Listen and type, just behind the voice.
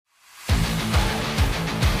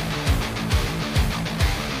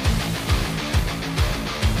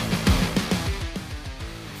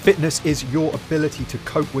Fitness is your ability to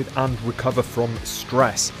cope with and recover from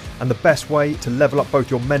stress. And the best way to level up both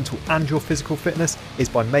your mental and your physical fitness is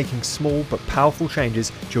by making small but powerful changes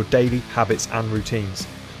to your daily habits and routines.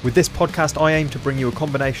 With this podcast, I aim to bring you a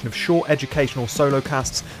combination of short educational solo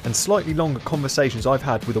casts and slightly longer conversations I've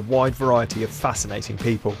had with a wide variety of fascinating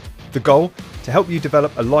people. The goal? To help you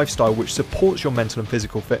develop a lifestyle which supports your mental and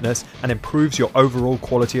physical fitness and improves your overall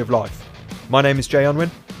quality of life. My name is Jay Unwin.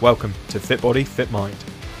 Welcome to Fit Body, Fit Mind.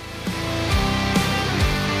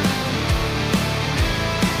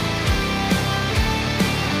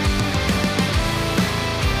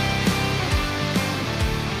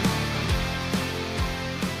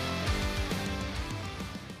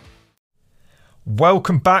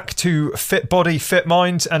 Welcome back to Fit Body, Fit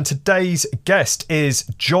Mind, and today's guest is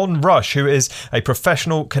John Rush, who is a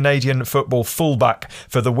professional Canadian football fullback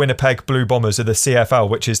for the Winnipeg Blue Bombers of the CFL,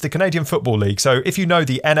 which is the Canadian Football League. So if you know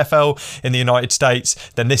the NFL in the United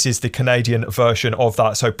States, then this is the Canadian version of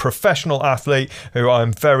that. So professional athlete who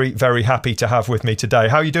I'm very, very happy to have with me today.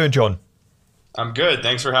 How are you doing, John? I'm good.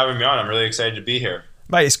 Thanks for having me on. I'm really excited to be here.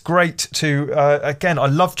 Mate, it's great to, again, I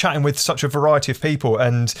love chatting with such a variety of people,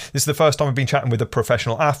 and this is the first time I've been chatting with a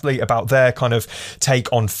professional athlete about their kind of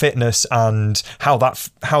take on fitness and how that's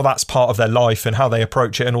part of their life and how they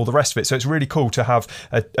approach it and all the rest of it. So it's really cool to have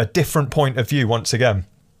a different point of view once again.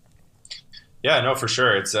 Yeah, no, for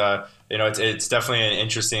sure. It's it's definitely an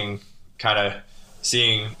interesting kind of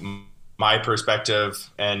seeing my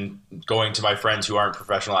perspective and going to my friends who aren't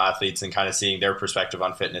professional athletes and kind of seeing their perspective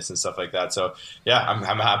on fitness and stuff like that. So yeah,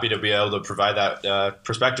 I'm happy to be able to provide that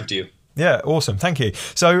perspective to you. Yeah, awesome. Thank you.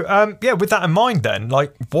 So with that in mind then,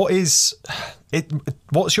 like what's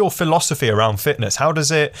your philosophy around fitness? What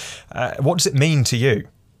does it mean to you?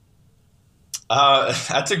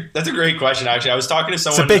 That's a great question, actually. I was talking to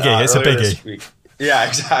someone. It's a biggie. This week. Yeah,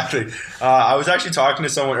 exactly. I was actually talking to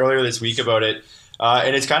someone earlier this week about it.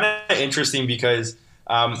 And it's kind of interesting because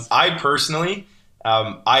I personally,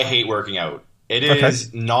 I hate working out. It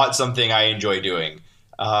is not something I enjoy doing,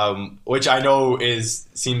 which I know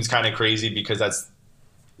seems kind of crazy because that's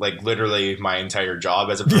like literally my entire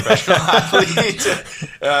job as a professional athlete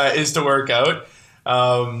is to work out.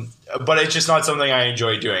 But it's just not something I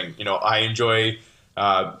enjoy doing. You know, I enjoy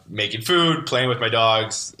making food, playing with my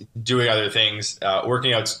dogs, doing other things.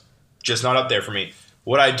 Working out's just not up there for me.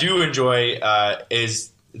 What I do enjoy is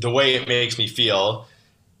the way it makes me feel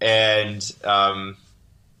and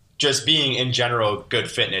just being in general good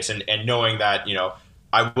fitness and knowing that, you know,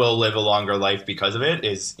 I will live a longer life because of it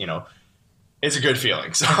is, you know, it's a good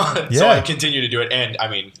feeling. So, so I continue to do it. And I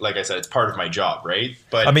mean, like I said, it's part of my job, right?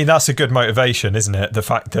 But I mean, that's a good motivation, isn't it? The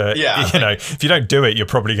fact that, if you don't do it, you're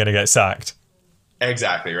probably going to get sacked.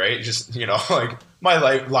 Exactly, right? Just, you know, like my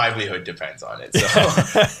livelihood depends on it.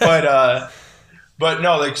 So, But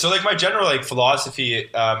no, like my general philosophy,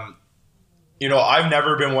 you know, I've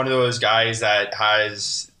never been one of those guys that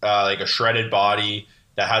has like a shredded body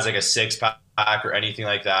that has like a six pack or anything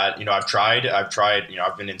like that. You know, I've tried, you know,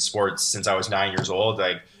 I've been in sports since I was 9 years old.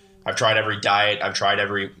 Like I've tried every diet, I've tried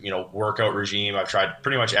every, you know, workout regime. I've tried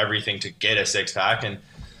pretty much everything to get a six pack and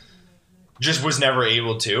just was never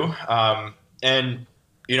able to. And,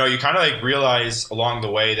 you know, you kind of like realize along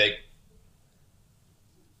the way that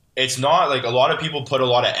it's not like a lot of people put a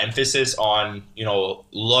lot of emphasis on, you know,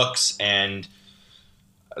 looks and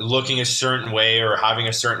looking a certain way or having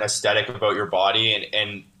a certain aesthetic about your body.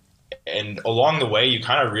 And along the way, you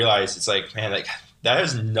kind of realize it's like, man, like that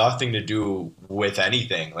has nothing to do with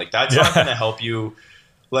anything. Like that's not going to help you.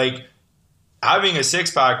 Like having a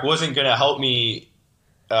six pack wasn't going to help me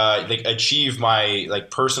like achieve my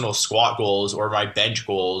like personal squat goals or my bench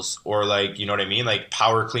goals or like, you know what I mean? Like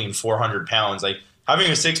power clean 400 pounds. Like,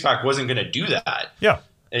 having a six pack wasn't going to do that. Yeah.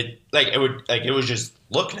 It would just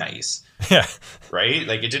look nice. Yeah. Right?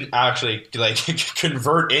 Like it didn't actually like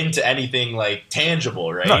convert into anything like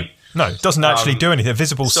tangible, right? No, it doesn't actually do anything. A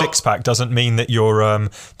visible six pack doesn't mean that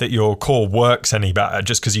your core works any better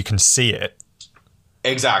just because you can see it.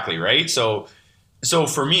 Exactly, right? So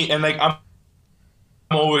for me, and like I'm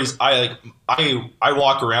always I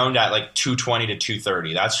walk around at like 220 to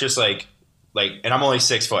 230. That's just like and I'm only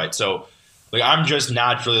 6 foot. So like I'm just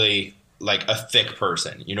naturally like a thick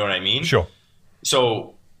person, you know what I mean? Sure.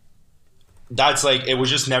 So that's like it was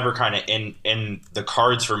just never kind of in the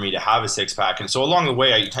cards for me to have a six pack, and so along the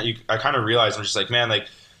way I kind of realized I'm just like, man,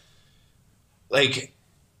 like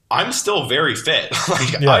I'm still very fit.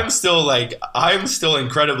 I'm still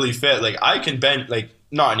incredibly fit. Like I can bench, like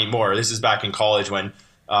not anymore. This is back in college when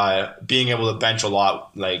being able to bench a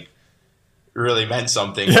lot like really meant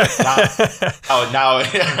something. Now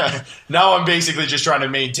I'm basically just trying to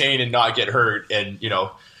maintain and not get hurt, and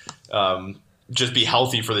just be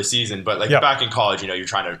healthy for the season. But like back in college, you're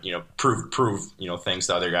trying to, prove, things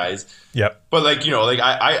to other guys. Yep. But like, like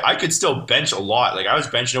I could still bench a lot. Like I was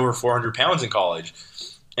benching over 400 pounds in college.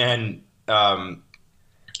 And,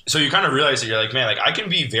 so you kind of realize that you're like, man, like I can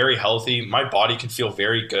be very healthy. My body can feel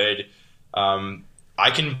very good. I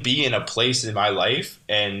can be in a place in my life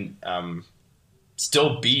and,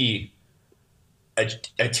 still be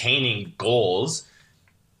attaining goals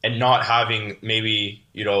and not having maybe,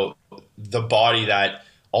 the body that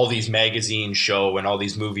all these magazines show and all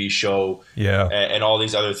these movies show, and all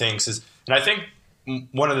these other things. And I think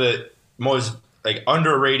one of the most like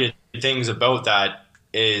underrated things about that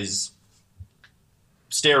is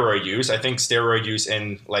steroid use. I think steroid use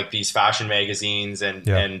in like these fashion magazines and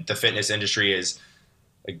the fitness industry is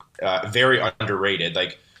like very underrated.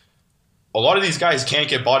 Like a lot of these guys can't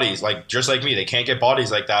get bodies like just like me. They can't get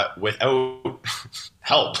bodies like that without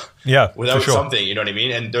help. Yeah, without something. You know what I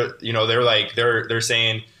mean? And they're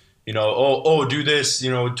saying, do this,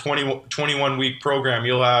 21 week program,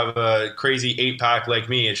 you'll have a crazy 8-pack like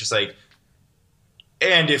me. It's just like,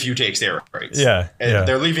 and if you take steroids, and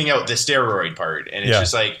they're leaving out the steroid part, and it's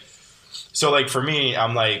just like, so like for me,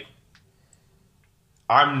 I'm like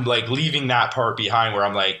leaving that part behind where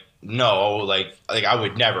I'm like, no, like I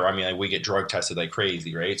would never. I mean, like we get drug tested like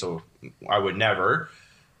crazy, right? So I would never.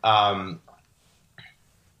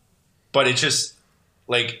 But it's just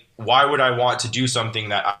like, why would I want to do something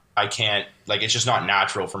that I can't? Like, it's just not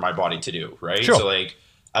natural for my body to do, right? Sure. So like,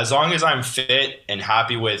 as long as I'm fit and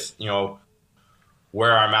happy with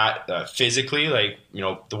where I'm at physically, like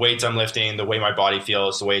the weights I'm lifting, the way my body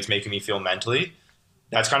feels, the way it's making me feel mentally,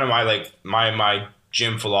 that's kind of my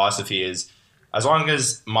gym philosophy is, as long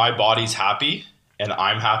as my body's happy and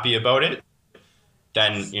I'm happy about it,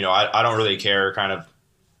 then, I don't really care kind of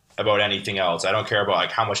about anything else. I don't care about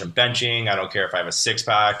like how much I'm benching. I don't care if I have a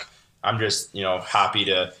 6-pack. I'm just, happy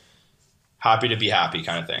to be happy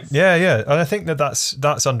kind of thing. Yeah. And I think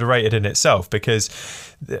that's underrated in itself, because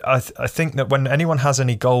I think that when anyone has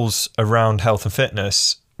any goals around health and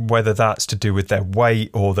fitness, whether that's to do with their weight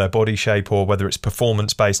or their body shape, or whether it's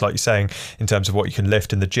performance based, like you're saying, in terms of what you can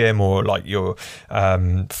lift in the gym, or like your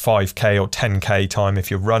 5K or 10K time if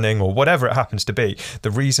you're running, or whatever it happens to be, the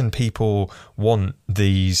reason people want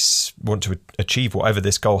to achieve whatever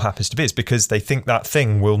this goal happens to be is because they think that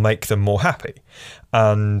thing will make them more happy.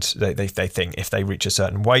 And they think if they reach a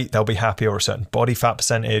certain weight, they'll be happy, or a certain body fat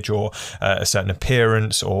percentage, or a certain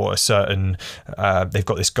appearance, or a certain they've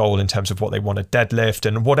got this goal in terms of what they want to deadlift,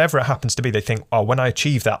 and whatever it happens to be, they think, oh, when I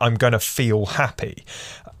achieve that, I'm going to feel happy.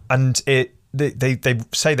 And they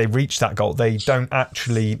say they reach that goal, they don't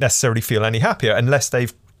actually necessarily feel any happier unless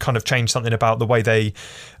they've kind of changed something about the way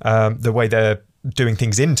they're doing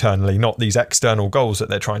things internally, not these external goals that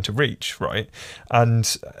they're trying to reach, right?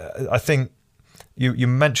 And I think you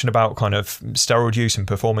mentioned about kind of steroid use and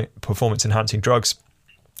performance enhancing drugs.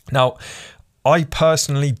 Now, I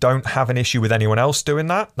personally don't have an issue with anyone else doing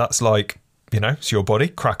that. That's like, it's your body,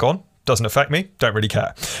 crack on. Doesn't affect me, don't really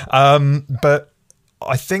care. But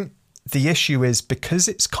I think the issue is, because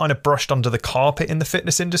it's kind of brushed under the carpet in the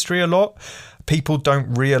fitness industry a lot, people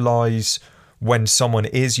don't realize when someone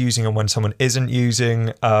is using and when someone isn't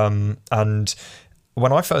using. And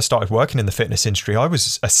when I first started working in the fitness industry, I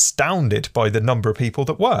was astounded by the number of people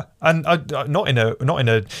that were, and not in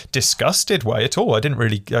a disgusted way at all. I didn't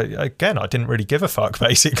really give a fuck.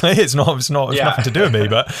 Basically, it's nothing to do with me,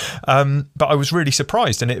 but I was really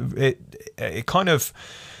surprised, and it kind of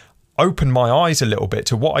opened my eyes a little bit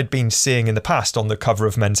to what I'd been seeing in the past on the cover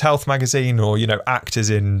of Men's Health magazine, or actors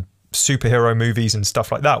in superhero movies and stuff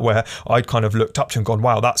like that, where I'd kind of looked up to and gone,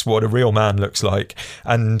 wow, that's what a real man looks like.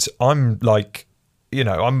 And I'm like,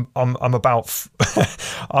 I'm about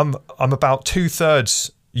I'm about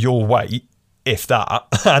 2/3 your weight, if that,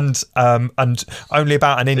 and only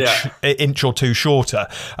about an inch or two shorter.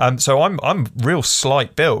 So I'm real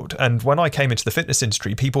slight build. And when I came into the fitness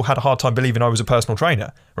industry, people had a hard time believing I was a personal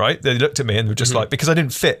trainer. Right? They looked at me and were just like, because I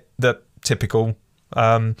didn't fit the typical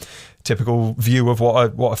view of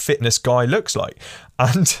what a fitness guy looks like,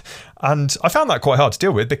 and I found that quite hard to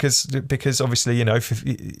deal with, because obviously, if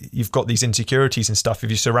you've got these insecurities and stuff, if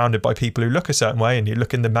you're surrounded by people who look a certain way, and you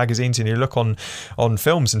look in the magazines and you look on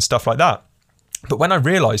films and stuff like that. But when I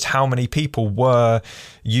realized how many people were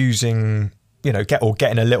using,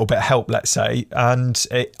 getting a little bit of help, let's say, and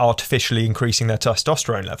artificially increasing their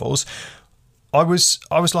testosterone levels, I was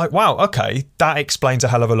like, wow, okay, that explains a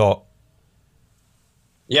hell of a lot.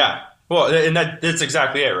 Yeah. Well, and that's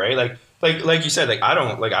exactly it, right? Like you said, I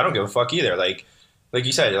don't give a fuck either. Like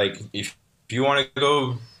you said, like if you want to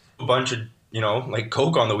go a bunch of like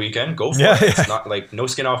Coke on the weekend, go for Yeah, it. yeah. It's not like no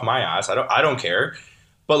skin off my ass. I don't care.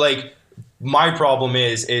 But like my problem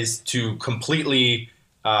is to completely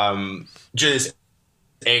just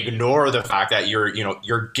ignore the fact that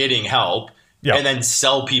you're getting help, Yeah. and then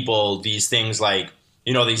sell people these things like,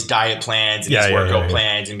 these diet plans and these workout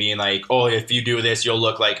plans, and being like, oh, if you do this, you'll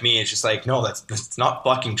look like me. It's just like, no, that's not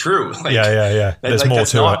fucking true. Like, yeah. There's more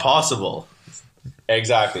that's to not it. possible.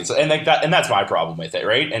 Exactly. So, and like that, and that's my problem with it.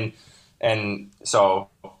 Right. And so,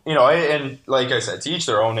 and like I said, to each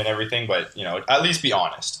their own and everything, but at least be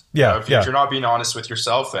honest. Yeah. If you're not being honest with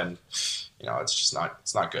yourself, then, it's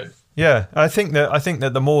not good. Yeah. I think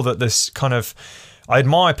that the more that this kind of, I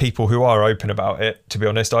admire people who are open about it, to be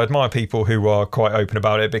honest. I admire people who are quite open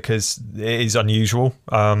about it because it is unusual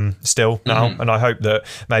still now. Mm-hmm. And I hope that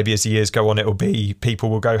maybe as the years go on, it'll be people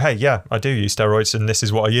will go, hey, yeah, I do use steroids and this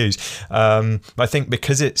is what I use. I think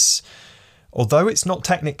because although it's not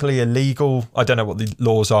technically illegal, I don't know what the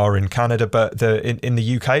laws are in Canada, but in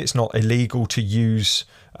the UK, it's not illegal to use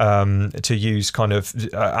kind of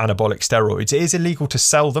anabolic steroids. It is illegal to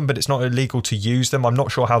sell them, but it's not illegal to use them. I'm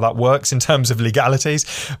not sure how that works in terms of legalities,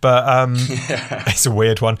 but it's a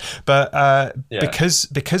weird one. But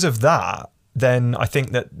because of that, then I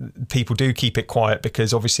think that people do keep it quiet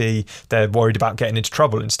because obviously they're worried about getting into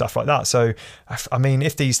trouble and stuff like that. So, I mean,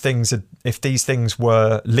 if these things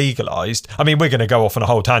were legalized, I mean, we're going to go off on a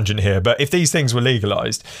whole tangent here, but if these things were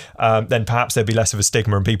legalized, then perhaps there'd be less of a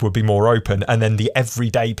stigma and people would be more open. And then the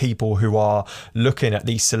everyday people who are looking at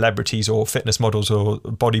these celebrities or fitness models or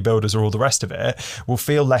bodybuilders or all the rest of it will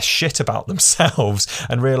feel less shit about themselves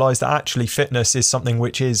and realize that actually fitness is something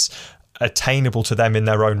which is attainable to them in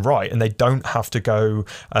their own right, and they don't have to go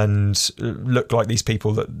and look like these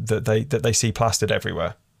people that they see plastered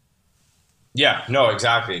everywhere. Yeah, no,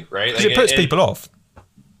 exactly, right. Because it puts people off.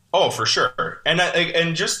 Oh, for sure, and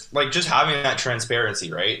just having that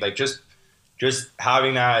transparency, right? Like just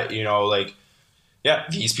having that, yeah,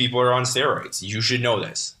 these people are on steroids. You should know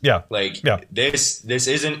this. Yeah, this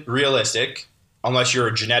isn't realistic unless you're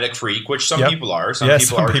a genetic freak, which some people are. Some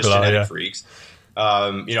people are just genetic freaks.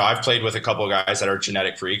 I've played with a couple of guys that are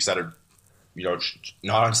genetic freaks that are,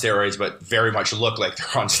 not on steroids, but very much look like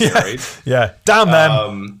they're on steroids. Yeah. Damn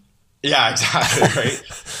them. Yeah, exactly. Right.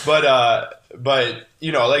 but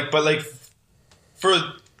for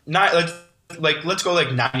let's go like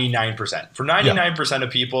 99%. For 99% of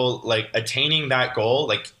people, like attaining that goal,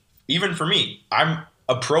 like even for me, I'm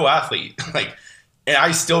a pro athlete, and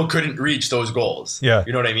I still couldn't reach those goals. Yeah.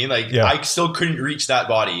 You know what I mean? I still couldn't reach that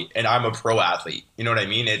body, and I'm a pro athlete. You know what I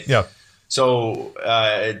mean? So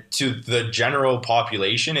to the general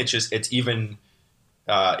population, it's even,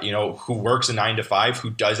 who works a 9 to 5,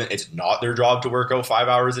 who doesn't, it's not their job to work out 5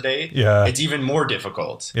 hours a day. Yeah. It's even more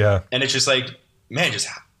difficult. Yeah. And it's just like, man,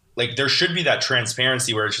 there should be that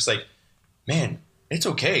transparency where it's just like, man, it's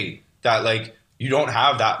okay that you don't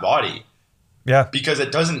have that body. Yeah, because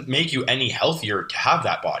it doesn't make you any healthier to have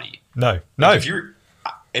that body. No. If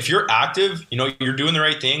you're active, you're doing the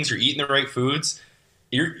right things, you're eating the right foods,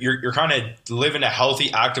 you're kind of living a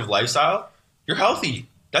healthy, active lifestyle. You're healthy.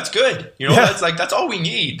 That's good. That's all we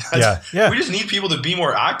need. We just need people to be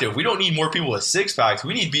more active. We don't need more people with six packs.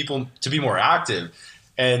 We need people to be more active.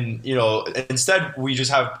 And instead we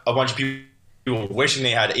just have a bunch of people wishing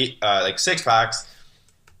they had 6 packs,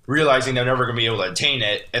 realizing they're never going to be able to attain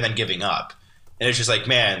it, and then giving up. And it's just like,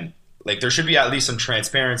 man, there should be at least some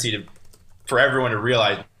transparency for everyone to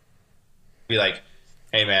realize, be like,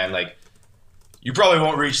 hey man, you probably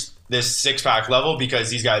won't reach this 6-pack level because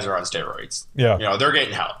these guys are on steroids. Yeah. They're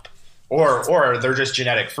getting help. Or they're just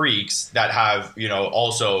genetic freaks that have,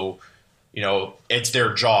 also, it's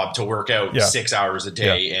their job to work out 6 hours a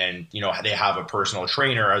day, and, they have a personal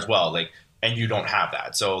trainer as well. And you don't have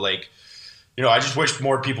that. So I just wish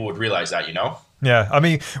more people would realize that, Yeah, I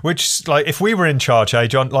mean, if we were in charge, hey,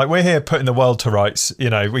 John, we're here putting the world to rights,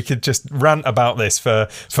 we could just rant about this for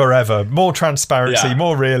forever. More transparency,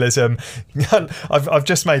 more realism. I've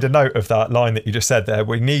just made a note of that line that you just said there.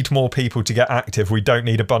 We need more people to get active. We don't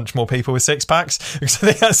need a bunch more people with 6-packs. Because I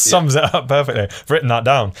think that sums it up perfectly. I've written that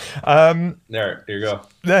down. There you go.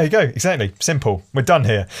 There you go. Exactly. Simple. We're done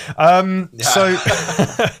here. So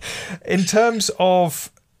in terms of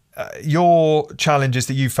your challenges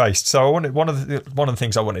that you faced, so I wanted one of the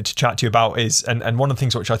things I wanted to chat to you about is, and one of the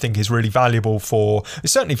things which I think is really valuable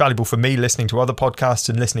it's certainly valuable for me listening to other podcasts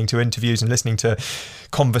and listening to interviews and listening to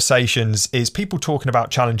conversations, is people talking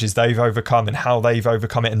about challenges they've overcome and how they've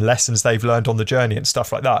overcome it and lessons they've learned on the journey and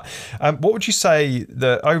stuff like that. What would you say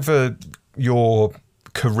that over your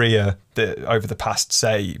career, over the past,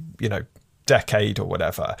 say, decade or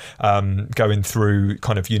whatever, going through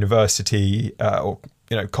kind of university or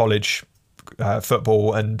college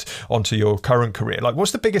football and onto your current career? Like,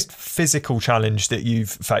 what's the biggest physical challenge that you've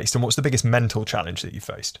faced, and what's the biggest mental challenge that you've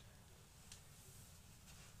faced?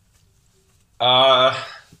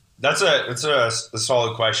 That's a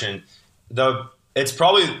solid question. It's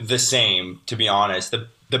probably the same, to be honest.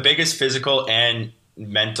 The biggest physical and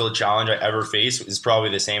mental challenge I ever faced is probably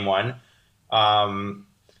the same one.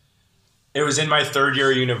 It was in my third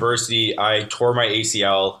year of university. I tore my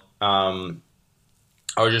ACL.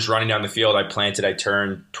 I was just running down the field. I planted, I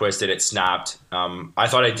turned, twisted, it snapped. I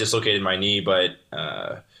thought I dislocated my knee, but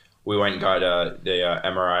we went and got the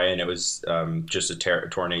MRI, and it was just a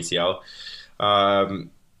torn ACL.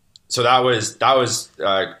 So that was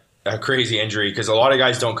a crazy injury, because a lot of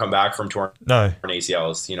guys don't come back from torn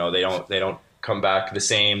ACLs. They don't come back the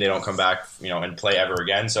same. They don't come back, and play ever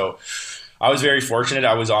again. So I was very fortunate.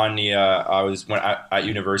 I was on at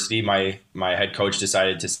university. My head coach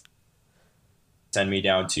decided to send me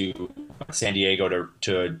down to San Diego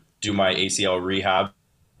to do my ACL rehab.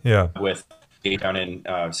 Yeah, with down in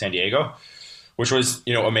San Diego, which was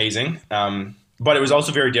amazing. But it was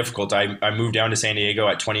also very difficult. I moved down to San Diego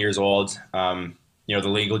at 20 years old. The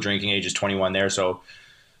legal drinking age is 21 there, so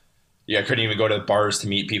I couldn't even go to bars to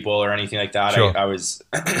meet people or anything like that. Sure. I was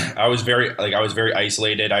very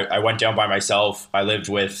isolated. I went down by myself. I lived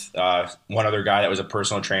with one other guy that was a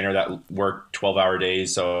personal trainer that worked 12-hour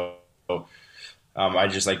days. So I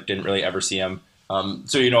just didn't really ever see him.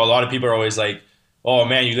 So a lot of people are always like, "Oh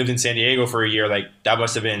man, you lived in San Diego for a year. That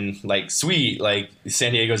must have been sweet.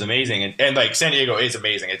 San Diego's amazing." And San Diego is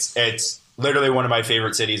amazing. It's literally one of my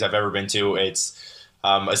favorite cities I've ever been to. It's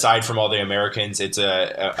aside from all the Americans, it's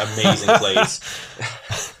a amazing place.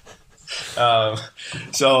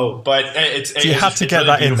 So you had to get really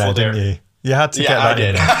that in there, didn't you? You had to get that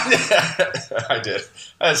in there. I did.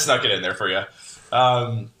 I snuck it in there for you.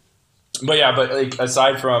 But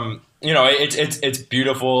aside from, it's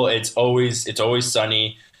beautiful. It's always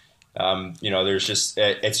sunny.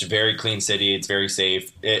 It's a very clean city. It's very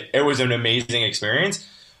safe. It was an amazing experience.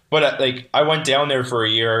 But I went down there for a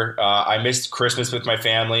year. I missed Christmas with my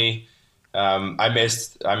family. I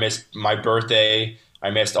missed my birthday. I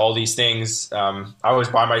missed all these things. I was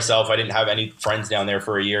by myself. I didn't have any friends down there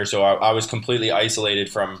for a year, so I was completely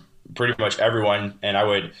isolated from pretty much everyone. And I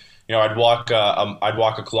would, I'd walk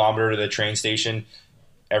a kilometer to the train station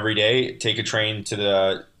every day, take a train to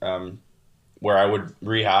the where I would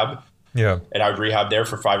rehab. Yeah, and I would rehab there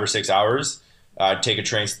for 5 or 6 hours. I'd take a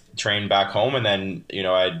train back home, and then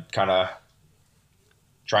I'd kind of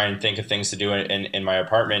try and think of things to do in my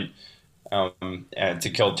apartment and to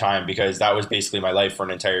kill time, because that was basically my life for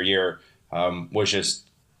an entire year, was just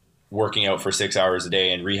working out for 6 hours a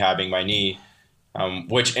day and rehabbing my knee,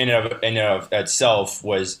 which in and of itself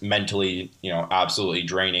was mentally absolutely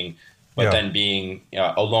draining. But then being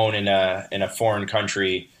alone in a foreign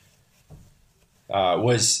country it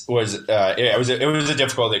was a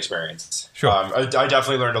difficult experience. Sure. I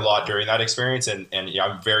definitely learned a lot during that experience, and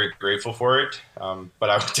I'm very grateful for it. But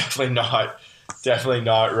I would definitely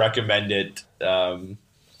not recommend it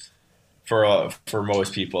for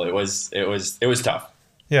most people. It was tough.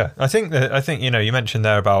 Yeah, I think you mentioned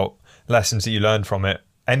there about lessons that you learned from it.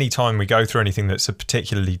 Anytime we go through anything that's a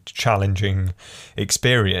particularly challenging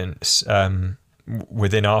experience,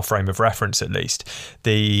 within our frame of reference at least,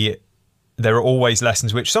 there are always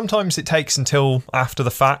lessons which sometimes it takes until after the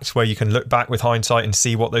fact, where you can look back with hindsight and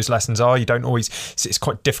see what those lessons are. You don't always, it's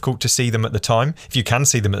quite difficult to see them at the time. If you can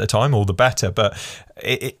see them at the time, all the better, but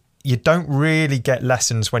you don't really get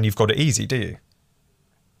lessons when you've got it easy, do you?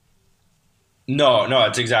 No,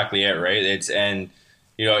 that's exactly it, right?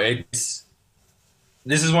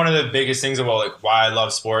 This is one of the biggest things about why I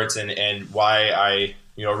love sports and why I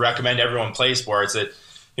recommend everyone play sports. That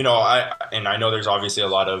I know there's obviously a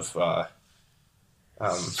lot of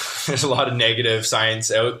there's a lot of negative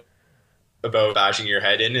science out about bashing your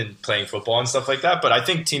head in and playing football and stuff like that. But I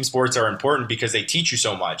think team sports are important because they teach you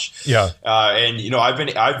so much. Yeah. And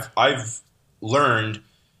I've learned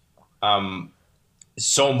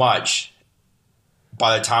so much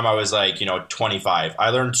by the time I was 25. I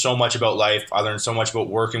learned so much about life. I learned so much about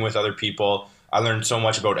working with other people. I learned so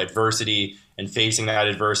much about adversity and facing that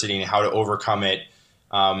adversity and how to overcome it.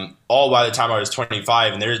 All by the time I was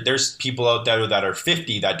 25, and there's people out there that are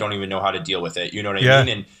 50 that don't even know how to deal with it. You know what I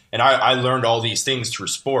mean? And I learned all these things through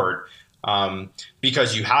sport,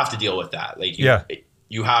 because you have to deal with that.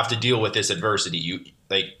 You have to deal with this adversity.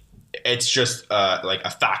 It's just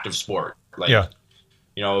a fact of sport.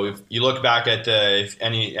 If you look back at if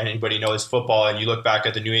anybody knows football, and you look back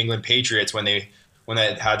at the New England Patriots when they when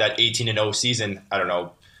they had that 18-0 season. I don't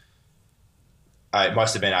know. It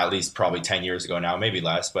must have been at least probably 10 years ago now, maybe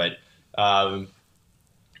less. But and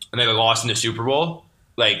they lost in the Super Bowl.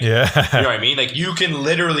 Like, yeah. You know what I mean? Like, you can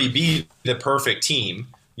literally be the perfect team.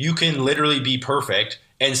 You can literally be perfect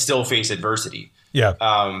and still face adversity. Yeah.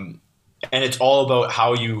 And it's all about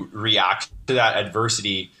how you react to that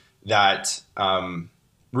adversity that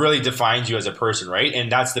really defines you as a person, right? And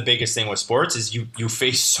that's the biggest thing with sports is you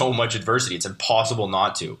face so much adversity. It's impossible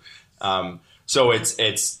not to. So it's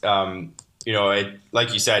you know,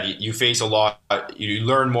 like you said, you face a lot. You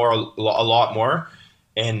learn a lot more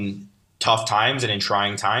in tough times and in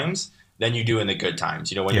trying times than you do in the good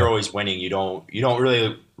times. You know, when you're always winning, you don't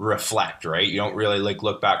really reflect, right? You don't really like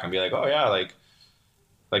look back and be like, oh yeah,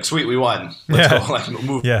 like sweet, we won. Let's go, like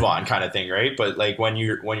move on, kind of thing, right? But like when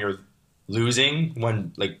you're losing,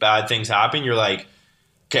 when like bad things happen, you're like,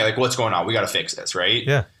 okay, like what's going on? We got to fix this, right?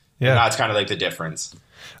 Yeah, yeah. And that's kind of like the difference.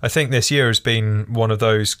 I think this year has been one of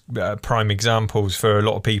those prime examples for a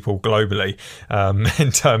lot of people globally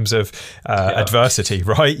in terms of adversity,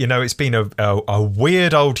 right? You know, it's been a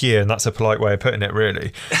weird old year, and that's a polite way of putting it,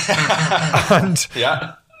 really. And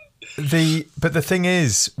yeah. But the thing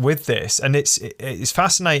is with this, and it's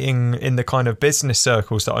fascinating in the kind of business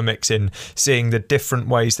circles that I mix in, seeing the different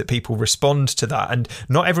ways that people respond to that. And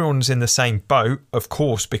not everyone's in the same boat, of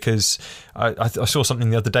course, because I saw something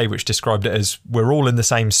the other day which described it as we're all in the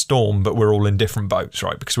same storm, but we're all in different boats,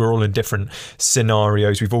 right? Because we're all in different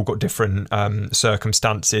scenarios. We've all got different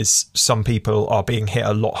circumstances. Some people are being hit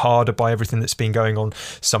a lot harder by everything that's been going on.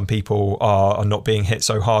 Some people are not being hit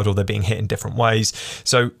so hard, or they're being hit in different ways.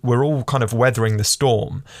 So we're all kind of weathering the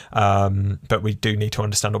storm, but we do need to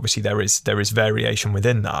understand, obviously, there is variation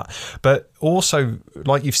within that. But also,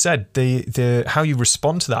 like you've said, the how you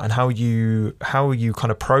respond to that and how you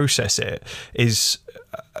kind of process it is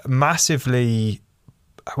massively.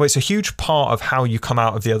 Well, it's a huge part of how you come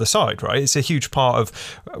out of the other side, right? It's a huge part of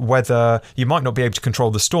whether you might not be able to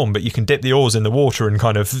control the storm, but you can dip the oars in the water and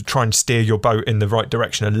kind of try and steer your boat in the right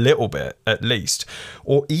direction a little bit, at least.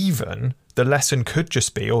 Or even the lesson could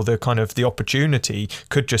just be, or the kind of the opportunity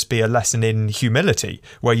could just be a lesson in humility,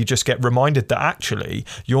 where you just get reminded that actually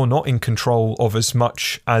you're not in control of as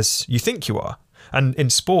much as you think you are. And in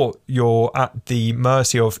sport, you're at the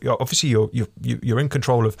mercy of, obviously you're in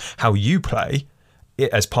control of how you play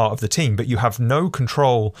it as part of the team, but you have no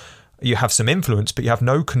control. You have some influence, but you have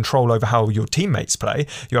no control over how your teammates play.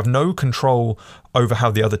 You have no control over how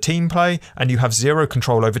the other team play, and you have zero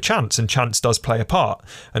control over chance, and chance does play a part.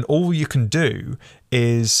 And all you can do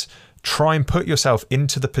is try and put yourself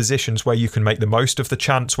into the positions where you can make the most of the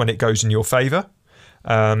chance when it goes in your favour,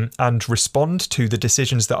 and respond to the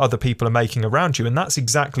decisions that other people are making around you. And that's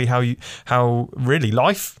exactly how really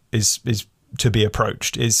life is to be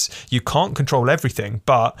approached. Is you can't control everything,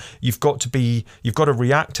 but you've got to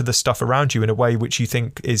react to the stuff around you in a way which you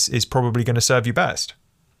think is probably going to serve you best.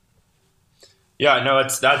 Yeah, no,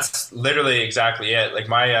 that's literally exactly it. Like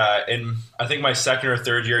I think my second or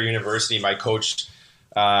third year at university, my coach,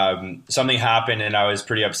 something happened and I was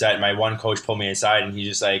pretty upset. My one coach pulled me aside and he's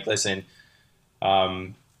just like, listen,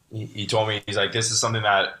 he told me, he's like, this is something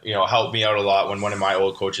that, you know, helped me out a lot when one of my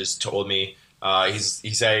old coaches told me,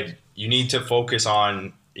 he said, you need to focus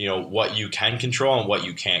on, you know, what you can control and what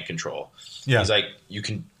you can't control. Yeah. He's like, you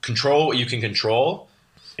can control what you can control.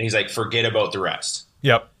 And he's like, forget about the rest.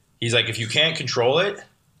 Yep. He's like, if you can't control it,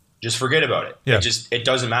 just forget about it. Yeah. It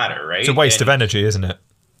doesn't matter, right? It's a waste of energy, isn't it?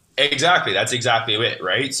 Exactly. That's exactly it,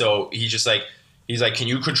 right? So he's like, can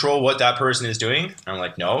you control what that person is doing? And I'm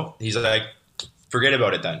like, no. He's like, forget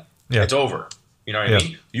about it then. Yeah. It's over. You know what I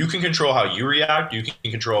mean? You can control how you react. You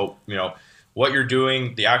can control, you know, what you're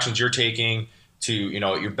doing, the actions you're taking to, you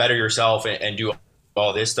know, you better yourself and do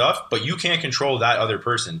all this stuff, but you can't control that other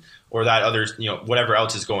person or that other, you know, whatever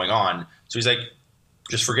else is going on. So he's like,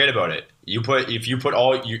 just forget about it. If you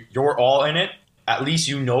put your all in it, at least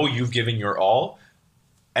you know you've given your all.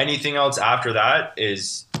 Anything else after that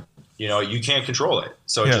is, you know, you can't control it.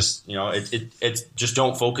 So just, you know, it's just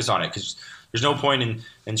don't focus on it, because there's no point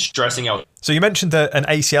in stressing out. So you mentioned that an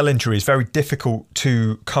ACL injury is very difficult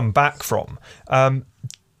to come back from.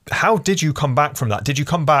 How did you come back from that? Did you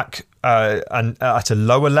come back and at a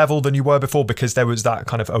lower level than you were before because there was that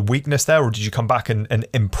kind of a weakness there, or did you come back and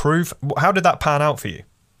improve? How did that pan out for you?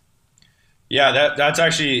 Yeah, that's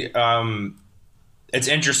actually it's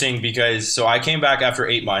interesting because I came back after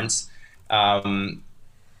 8 months.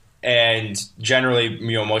 And generally,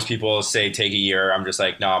 you know, most people say take a year. I'm just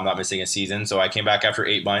like, no, I'm not missing a season. So I came back after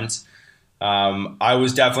 8 months. I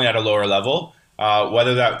was definitely at a lower level.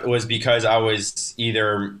 whether that was because I was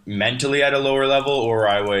either mentally at a lower level or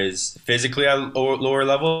I was physically at a lower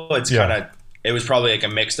level. It was probably like a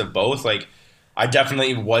mix of both. Like I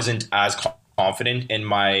definitely wasn't as confident in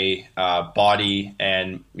my body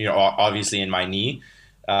and, obviously in my knee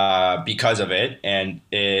because of it. And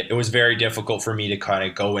it was very difficult for me to kind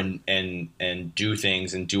of go and do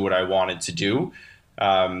things and do what I wanted to do.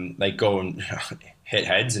 Like go and hit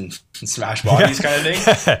heads and smash bodies kind of thing.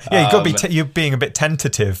 Yeah, you've got to be you're being a bit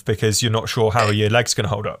tentative because you're not sure how your leg's going to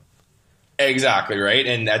hold up. Exactly, right?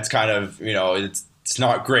 And that's kind of, it's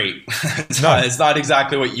not great. It's not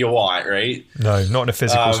exactly what you want, right? No, not in a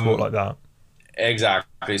physical sport like that.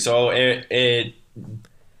 Exactly. So I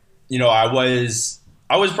was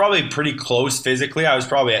probably pretty close physically. I was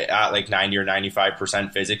probably at like 90 or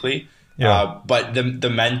 95% physically. Yeah. But the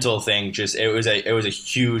mental thing, it was a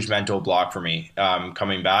huge mental block for me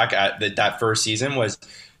coming back. That first season was,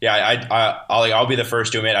 I'll be the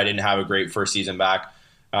first to admit I didn't have a great first season back,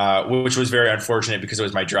 which was very unfortunate because it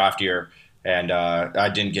was my draft year and I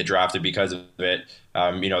didn't get drafted because of it.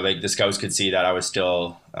 Like the scouts could see that I was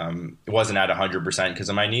still wasn't at 100% because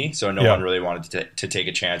of my knee, so no one really wanted to take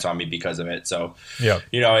a chance on me because of it. So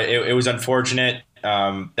it was unfortunate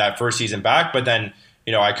that first season back, but then.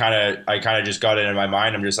 I kind of just got it in my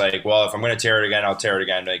mind. I'm just like, well, if I'm going to tear it again, I'll tear it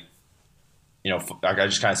again. Like, I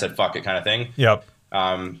just kind of said, fuck it kind of thing. Yep.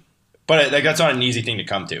 But that's not an easy thing to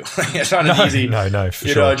come to. It's not an easy, for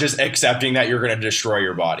sure. Just accepting that you're going to destroy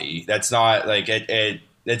your body. That's not like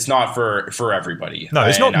it's not for everybody. No,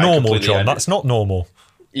 it's not normal, John. That's not normal.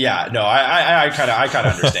 Yeah, no, I kind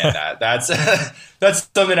of understand that. That's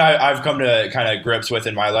something I've come to kind of grips with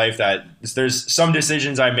in my life, that there's some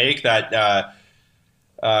decisions I make that,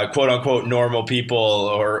 quote unquote normal people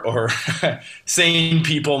or sane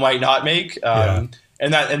people might not make. And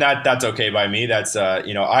that's okay by me. That's,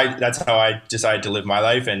 that's how I decided to live my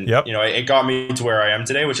life. And, it got me to where I am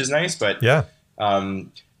today, which is nice. But,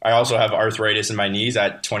 I also have arthritis in my knees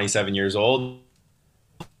at 27 years old,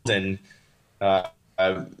 and,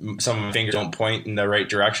 some of my fingers don't point in the right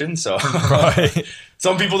direction. So right.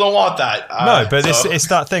 Some people don't want that. No, but it's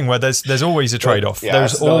that thing where there's always a trade-off.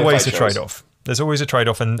 There's always a trade-off. There's always a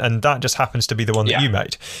trade-off, and that just happens to be the one that you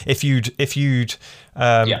made. If you'd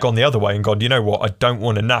gone the other way and gone, you know what, I don't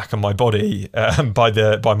want to knack on my body by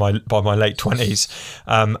my late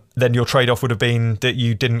 20s, then your trade-off would have been that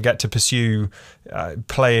you didn't get to pursue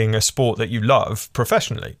playing a sport that you love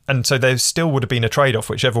professionally. And so there still would have been a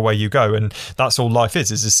trade-off whichever way you go, and that's all life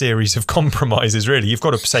is a series of compromises, really. You've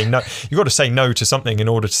got to say no. You've got to say no to something in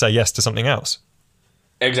order to say yes to something else.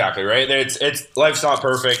 Exactly, right? It's life's not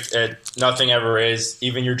perfect. Nothing ever is.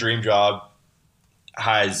 Even your dream job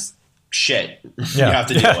has shit you have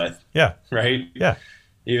to deal with. Yeah. Right? Yeah.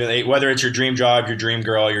 Even whether it's your dream job, your dream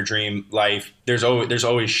girl, your dream life, there's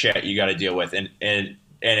always shit you got to deal with in it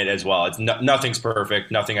as well. It's nothing's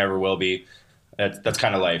perfect. Nothing ever will be. That's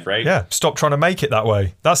kind of life, right? Yeah. Stop trying to make it that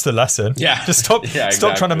way. That's the lesson. Yeah. Just stop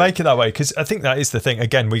trying to make it that way, because I think that is the thing.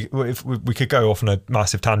 Again, we could go off on a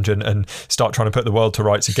massive tangent and start trying to put the world to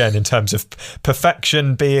rights again in terms of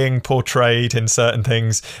perfection being portrayed in certain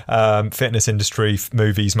things, fitness industry,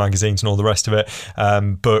 movies, magazines, and all the rest of it,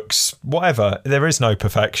 books, whatever. There is no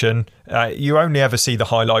perfection. You only ever see the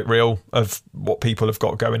highlight reel of what people have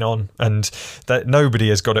got going on, and that nobody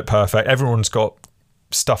has got it perfect. Everyone's got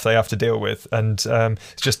stuff they have to deal with, and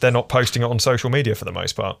it's just they're not posting it on social media for the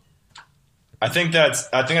most part. I think that's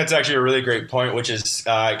actually a really great point, which is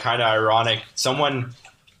kind of ironic. Someone,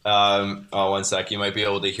 one sec, you might be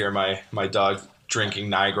able to hear my dog drinking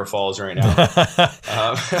Niagara Falls right now.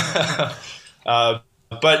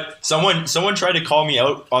 But someone tried to call me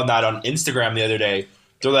out on that on Instagram the other day.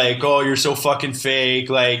 They're like, "Oh, you're so fucking fake.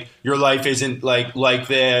 Like your life isn't like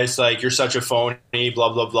this. Like you're such a phony.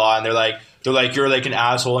 Blah blah blah." And they're like, "You're like an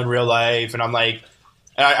asshole in real life." And I'm like,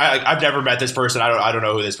 I've never met this person. I don't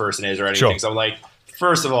know who this person is or anything. Sure. So I'm like,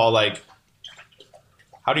 first of all, like,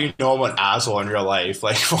 how do you know I'm an asshole in real life?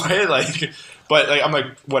 Like what? Like, but like I'm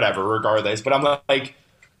like whatever. Regardless, but I'm like,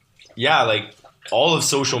 yeah, like all of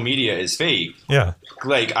social media is fake. Yeah.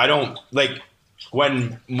 Like I don't like.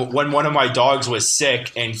 When one of my dogs was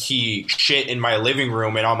sick and he shit in my living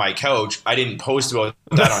room and on my couch, I didn't post about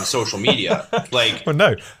that on social media. Like, well,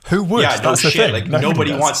 no, who would? Yeah, that's no the shit. thing. Like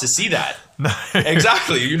nobody wants to see that. No.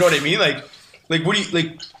 Exactly. You know what I mean? Like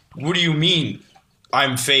what do you mean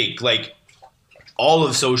I'm fake? Like all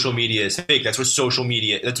of social media is fake. That's what social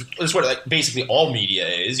media. That's what like basically all media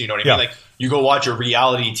is. You know what I mean? Like you go watch a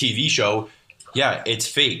reality TV show. Yeah, it's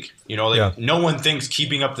fake. You know, like no one thinks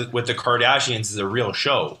Keeping Up with the Kardashians is a real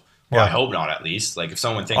show. Well, I hope not, at least. Like if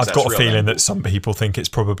someone thinks I've got a feeling that some people think it's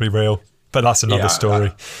probably real. but that's another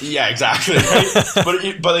story. Yeah, exactly. Right?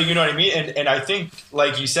 but like, you know what I mean? And I think,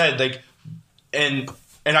 like you said, like, and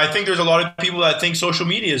I think there's a lot of people that think social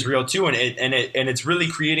media is real too. And it's really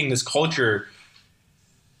creating this culture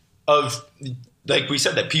of, like we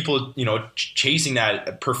said, that people, you know, chasing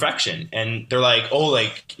that perfection. And they're like, oh,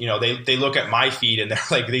 like, you know, they look at my feed and they're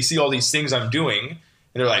like, they see all these things I'm doing.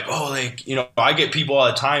 And they're like, oh, like, you know, I get people all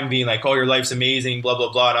the time being like, oh, your life's amazing, blah,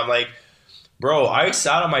 blah, blah. And I'm like, bro, I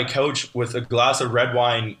sat on my couch with a glass of red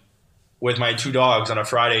wine with my 2 dogs on a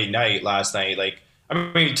Friday night last night. Like,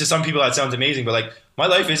 I mean, to some people that sounds amazing, but like, my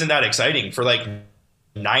life isn't that exciting for like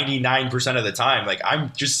 99% of the time. Like,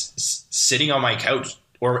 I'm just sitting on my couch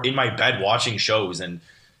or in my bed watching shows and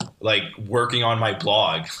like working on my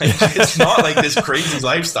blog. Like, it's not like this crazy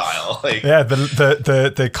lifestyle. Like, yeah,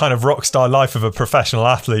 the kind of rock star life of a professional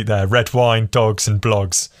athlete there: red wine, dogs, and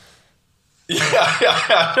blogs.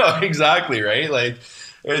 Yeah, no, exactly, right? Like,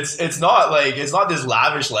 it's not this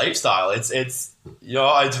lavish lifestyle. It's you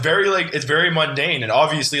know, it's very mundane. And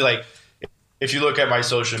obviously, like, if you look at my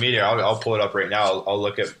social media, I'll pull it up right now. I'll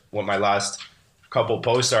look at what my last couple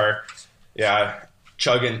posts are. Yeah,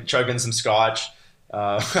 chugging some scotch.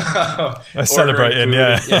 Celebrating,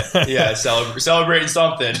 celebrating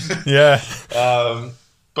something. Yeah.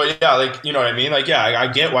 But yeah, like, you know what I mean? Like, yeah, I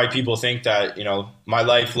get why people think that, you know, my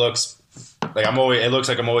life looks like it looks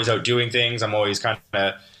like I'm always out doing things. I'm always kind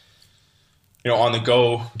of, you know, on the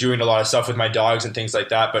go, doing a lot of stuff with my dogs and things like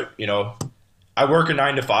that. But, you know, I work a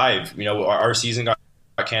 9 to 5. You know, our season got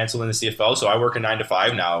canceled in the CFL, so I work a 9 to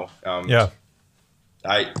 5 now.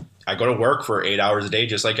 I go to work for 8 hours a day,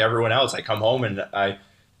 just like everyone else. I come home and I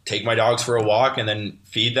take my dogs for a walk and then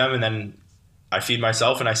feed them, and then I feed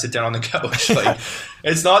myself and I sit down on the couch. Like,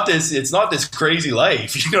 it's not this crazy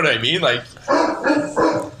life. You know what I mean? Like,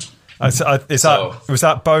 was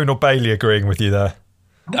that Bone or Bailey agreeing with you there?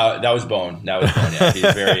 That was Bone. Yeah,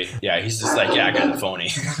 he's very. Yeah, he's just like, yeah, I got the phony.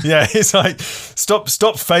 Yeah, he's like, stop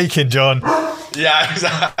faking, John. Yeah,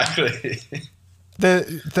 exactly.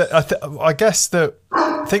 I guess that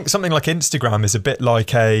I think something like Instagram is a bit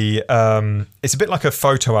like it's a bit like a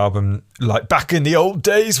photo album, like back in the old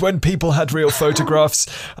days when people had real photographs,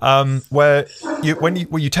 where when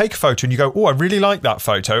you take a photo and you go, oh, I really like that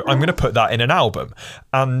photo, I'm going to put that in an album.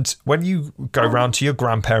 And when you go round to your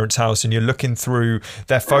grandparents' house and you're looking through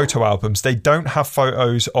their photo albums, they don't have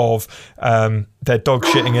photos of their dog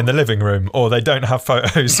shitting in the living room, or they don't have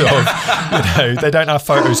photos of, they don't have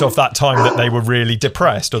photos of that time that they were really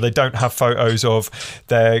depressed, or they don't have photos of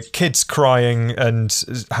their kids crying and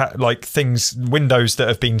like windows that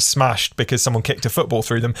have been smashed because someone kicked a football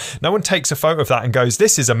through them. No one takes a photo of that and goes,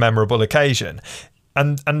 this is a memorable occasion.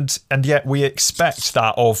 And yet we expect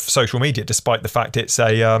that of social media, despite the fact it's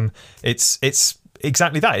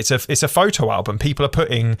exactly that. It's a photo album. People are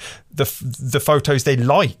putting the photos they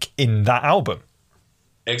like in that album.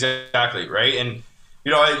 Exactly, right. And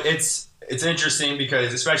you know, it's interesting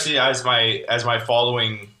because especially as my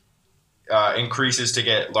following increases to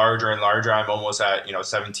get larger and larger, I'm almost at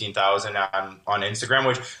 17,000 on Instagram,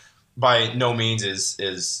 which by no means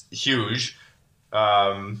is huge.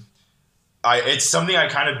 It's something I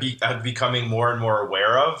kind of am becoming more and more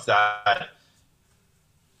aware of, that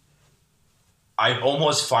I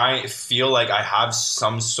almost feel like I have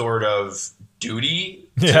some sort of duty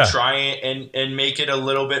to try and make it a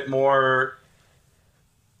little bit more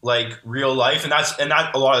like real life. And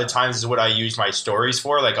that a lot of the times is what I use my stories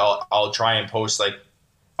for. Like I'll try and post like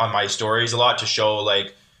on my stories a lot to show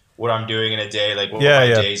like what I'm doing in a day, like what my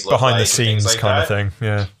days look behind like, the scenes like kind that. of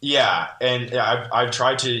thing. Yeah. And I've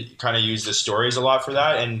tried to kind of use the stories a lot for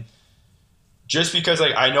that. And just because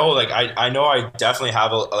like I know I definitely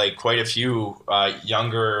have quite a few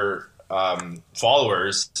younger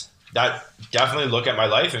followers that definitely look at my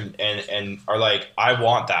life and are like, I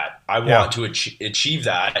want that. I want to achieve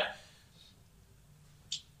that.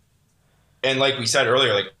 And like we said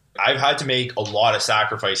earlier, like I've had to make a lot of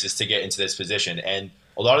sacrifices to get into this position. And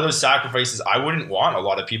a lot of those sacrifices I wouldn't want a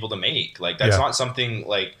lot of people to make. Like that's not something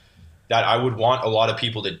like that I would want a lot of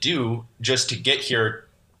people to do just to get here,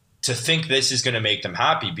 to think this is going to make them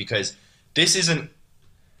happy, because this isn't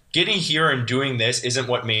getting here and doing this isn't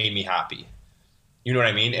what made me happy. You know what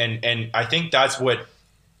I mean? And I think that's what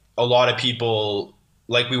a lot of people,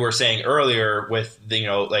 like we were saying earlier with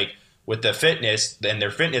the, with the fitness and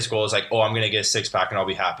their fitness goals, like, oh, I'm going to get a 6-pack and I'll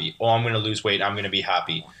be happy. Oh, I'm going to lose weight and I'm going to be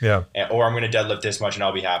happy. Yeah. Or I'm going to deadlift this much and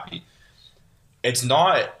I'll be happy. It's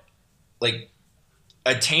not like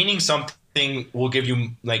attaining something will give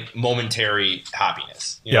you like momentary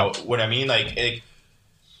happiness. You know what I mean? Like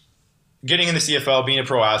getting in the CFL, being a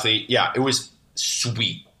pro athlete. Yeah, it was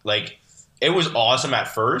sweet. Like, it was awesome at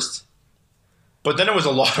first, but then it was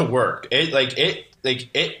a lot of work. It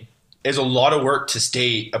is a lot of work to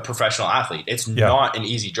stay a professional athlete. It's not an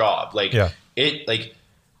easy job.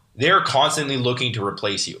 They're constantly looking to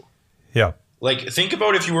replace you. Yeah. Like, think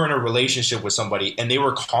about if you were in a relationship with somebody and they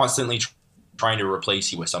were constantly trying to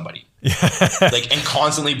replace you with somebody. And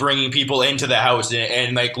constantly bringing people into the house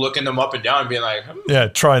and like looking them up and down and being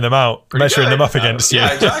like, trying them out, measuring them up against you.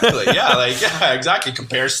 Yeah, exactly. Exactly.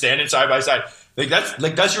 Compare, standing side by side.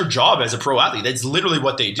 That's your job as a pro athlete. That's literally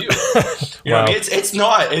what they do. You know what I mean?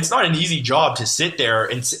 It's not an easy job to sit there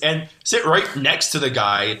and sit right next to the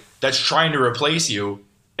guy that's trying to replace you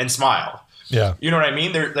and smile. Yeah. You know what I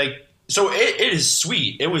mean? They're like, so it is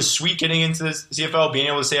sweet. It was sweet getting into the CFL, being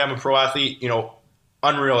able to say I'm a pro athlete,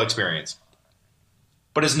 unreal experience.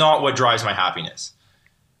 But it's not what drives my happiness.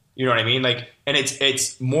 You know what I mean? And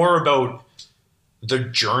it's more about the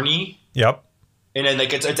journey. Yep. And then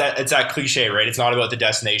it's that cliche, right? It's not about the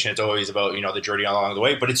destination. It's always about, the journey along the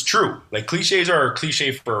way. But it's true. Like, cliches are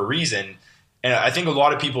cliche for a reason. And I think a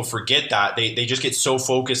lot of people forget that. They just get so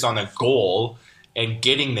focused on the goal and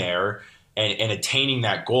getting there and attaining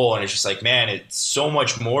that goal. And it's just like, man, it's so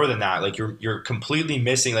much more than that. Like, you're completely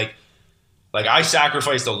missing. Like I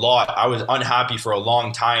sacrificed a lot. I was unhappy for a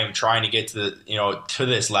long time trying to get to to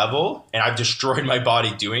this level. And I've destroyed my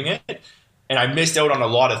body doing it. And I missed out on a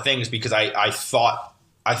lot of things because I thought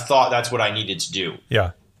that's what I needed to do.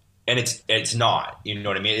 Yeah. And it's not. You know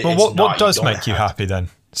what I mean? But what does make you happy then?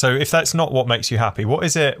 So if that's not what makes you happy, what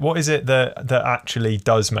is it that actually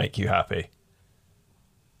does make you happy?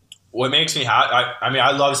 What makes me happy?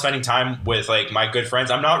 I love spending time with like my good friends.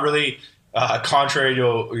 I'm not really contrary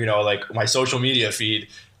to like my social media feed.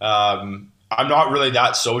 I'm not really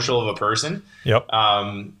that social of a person. Yep.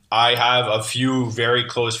 I have a few very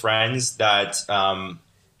close friends that are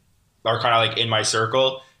kind of like in my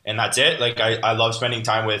circle, and that's it. Like I love spending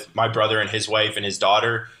time with my brother and his wife and his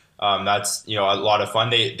daughter. That's a lot of fun.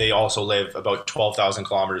 They also live about 12,000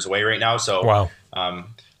 kilometers away right now. So wow.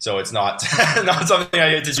 So it's not not something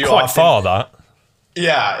I get to do quite often. Far that.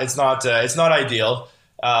 Yeah, it's not ideal.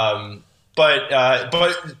 But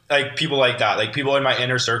like people like that, like people in my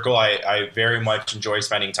inner circle, I very much enjoy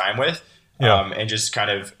spending time with, and just kind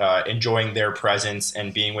of enjoying their presence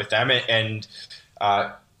and being with them. And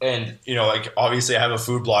like obviously I have a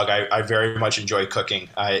food blog. I very much enjoy cooking.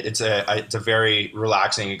 It's a very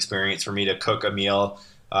relaxing experience for me to cook a meal,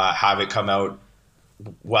 have it come out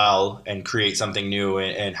well, and create something new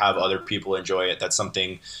and have other people enjoy it. That's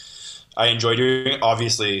something I enjoy doing.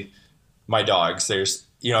 Obviously, my dogs. There's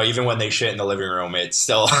even when they shit in the living room, it's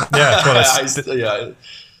still it's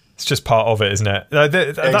just part of it, isn't it?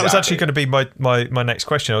 That was actually going to be my next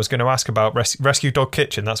question. I was going to ask about Rescue Dog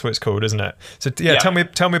Kitchen. That's what it's called, isn't it? So tell me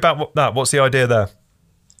about that. What's the idea there?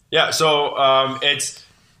 Yeah, so it's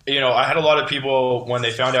I had a lot of people when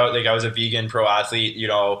they found out like I was a vegan pro athlete.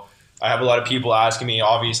 I have a lot of people asking me,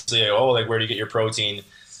 obviously, like where do you get your protein?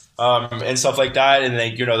 And stuff like that. And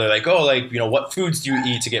they're like, what foods do you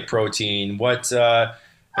eat to get protein? What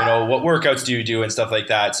workouts do you do and stuff like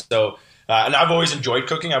that. So, and I've always enjoyed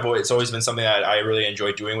cooking. It's always been something that I really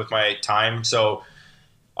enjoyed doing with my time. So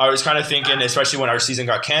I was kind of thinking, especially when our season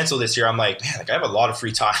got canceled this year, I'm like, man, I have a lot of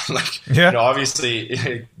free time.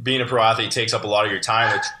 Obviously being a pro athlete takes up a lot of your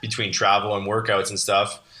time between travel and workouts and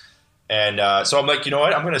stuff. And so I'm like, you know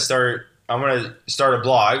what? I'm going to start a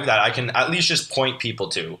blog that I can at least just point people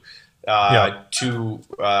to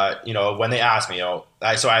when they ask me. So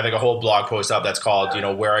I have like a whole blog post up that's called,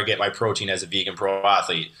 where I get my protein as a vegan pro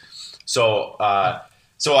athlete. So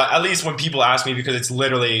at least when people ask me, because it's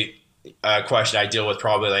literally a question I deal with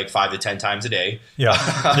probably like 5 to 10 times a day. Yeah,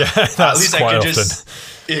 that's at least quite I can often.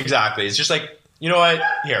 Exactly. It's just like, you know what?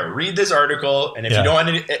 Here, read this article, and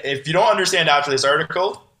if you don't understand after this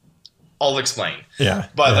article, I'll explain. Yeah.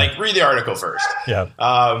 But read the article first. Yeah.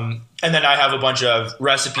 And then I have a bunch of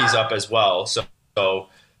recipes up as well. So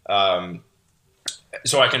I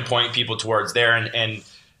can point people towards there. And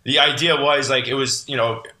the idea was it was,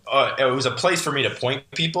 it was a place for me to point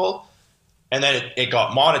people. And then it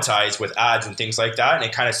got monetized with ads and things like that. And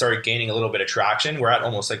it kind of started gaining a little bit of traction. We're at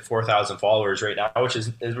almost 4,000 followers right now, which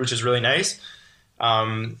is really nice.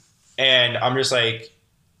 And I'm just like,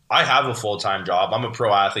 I have a full-time job. I'm a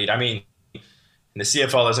pro athlete. I mean, the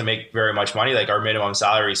CFL doesn't make very much money. Like our minimum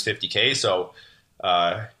salary is $50K. So,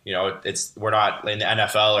 we're not in the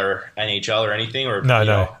NFL or NHL or anything, or in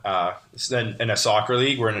a soccer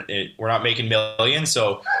league. We're not making millions.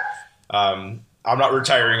 So, I'm not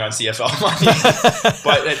retiring on CFL money,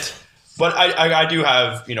 but I do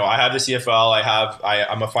have, I have the CFL.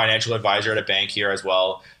 I'm a financial advisor at a bank here as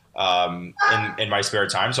well, in my spare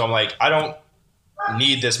time. So I'm like,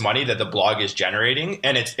 need this money that the blog is generating,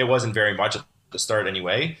 and it wasn't very much at the start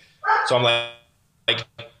anyway. So I'm like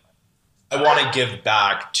I want to give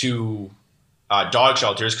back to dog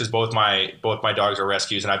shelters, because both my dogs are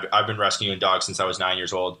rescues, and I've been rescuing dogs since I was 9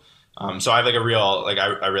 years old. So I have like a real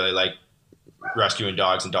I really like rescuing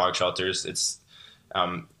dogs and dog shelters. It's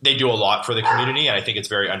they do a lot for the community, and I think it's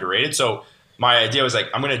very underrated. So my idea was like,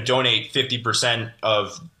 I'm going to donate 50%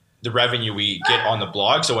 of the revenue we get on the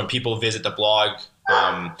blog. So when people visit the blog,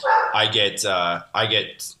 I get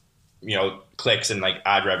clicks and like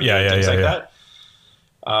ad revenue and things like that.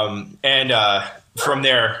 And from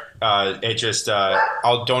there, it just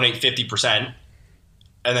I'll donate 50%,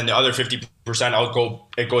 and then the other 50%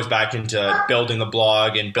 it goes back into building the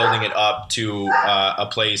blog and building it up to a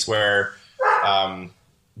place where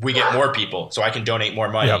we get more people, so I can donate more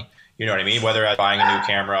money. Yep. You know what I mean? Whether I'm buying a new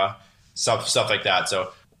camera, stuff like that.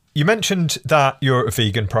 So you mentioned that you're a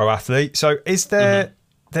vegan pro athlete. So is there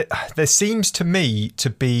there seems to me to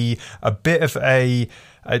be a bit of a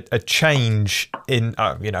change in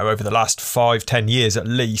over the last 5-10 years at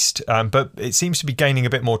least, but it seems to be gaining a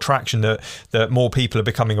bit more traction that more people are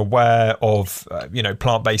becoming aware of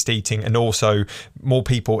plant-based eating, and also more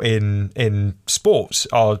people in sports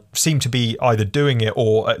seem to be either doing it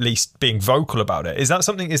or at least being vocal about it. Is that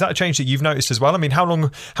a change that you've noticed as well? I mean, how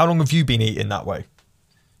long have you been eating that way?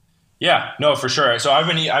 Yeah, no, for sure. So I've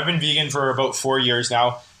been vegan for about 4 years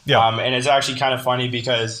now. Yeah. And it's actually kind of funny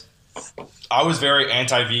because I was very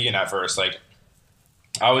anti-vegan at first. Like,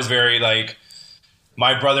 I was very like,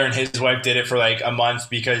 my brother and his wife did it for like a month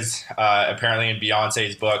because apparently in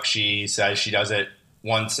Beyonce's book, she says she does it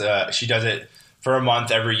once. She does it for a month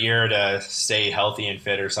every year to stay healthy and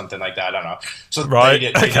fit or something like that. I don't know. So they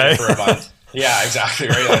did it for a month. Yeah, exactly.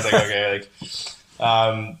 Right. I was like, okay,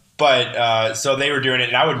 so they were doing it,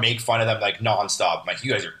 and I would make fun of them like nonstop. I'm like,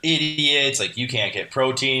 you guys are idiots. Like, you can't get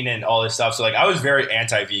protein and all this stuff. So like, I was very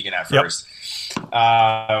anti-vegan at first. Yep.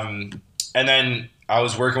 And then I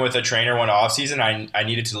was working with a trainer one off season. I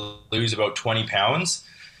needed to lose about 20 pounds.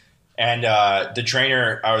 And the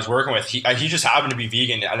trainer I was working with, he just happened to be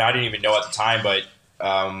vegan, and I didn't even know at the time, but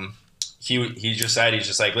he just said, he's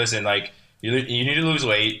just like, listen, like, you need to lose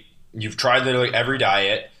weight. You've tried literally every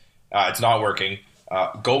diet. It's not working.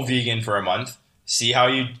 Go vegan for a month, see how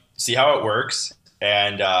it works,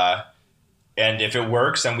 and if it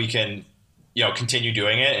works, then we can, continue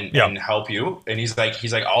doing it and help you. And he's like,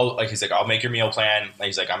 I'll make your meal plan.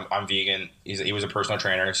 He's like, I'm vegan. He was a personal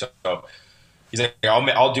trainer, so he's like,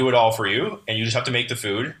 I'll do it all for you, and you just have to make the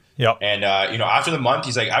food. Yeah. And after the month,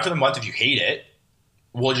 he's like, if you hate it,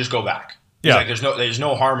 we'll just go back. He's like, there's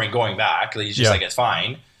no harm in going back. He's just like, it's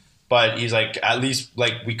fine. But he's like, at least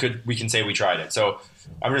like we can say we tried it. So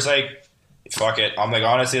I'm just like, fuck it. I'm like,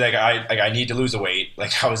 honestly, like I need to lose the weight.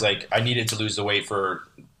 Like, I was like, I needed to lose the weight to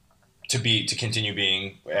continue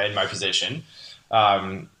being in my position.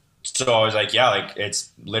 So I was like, yeah, like, it's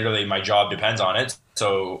literally, my job depends on it.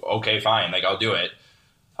 So okay, fine, like, I'll do it.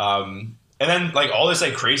 And then like all this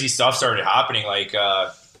like crazy stuff started happening. Like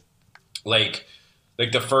the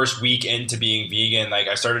first week into being vegan, like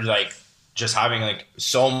I started like just having like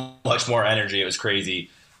so much more energy. It was crazy.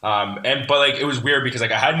 But like, it was weird because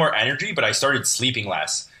like I had more energy, but I started sleeping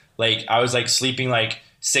less. Like, I was like sleeping like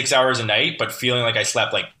 6 hours a night, but feeling like I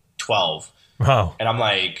slept like 12. Wow. And I'm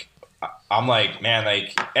like, man,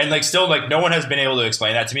 like, and like, still like no one has been able to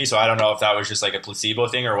explain that to me. So I don't know if that was just like a placebo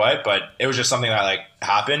thing or what, but it was just something that like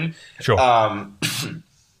happened. Sure. And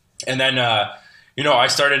then, I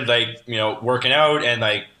started like, working out, and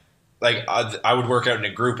like I would work out in a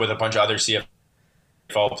group with a bunch of other CFL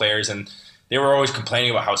players, and they were always complaining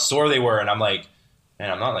about how sore they were. And I'm like, man,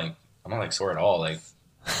 I'm not like sore at all. Like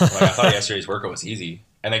I thought yesterday's workout was easy,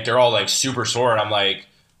 and like they're all like super sore, and I'm like,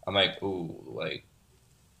 ooh, like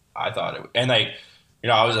I thought it, and like,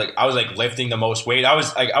 I was like lifting the most weight. I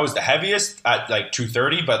was the heaviest at like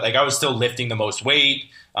 230, but like I was still lifting the most weight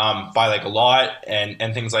by like a lot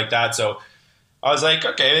and things like that. So I was like,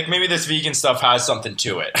 okay, like maybe this vegan stuff has something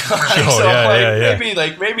to it.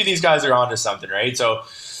 Maybe these guys are onto something, right? So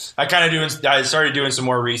I started doing some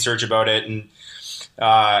more research about it, and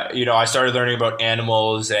I started learning about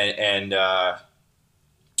animals and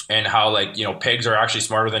how like pigs are actually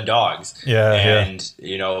smarter than dogs. Like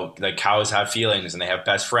cows have feelings and they have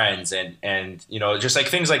best friends, and just like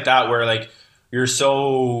things like that where like you're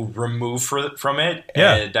so removed from it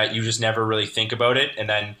that you just never really think about it, and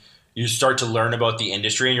then you start to learn about the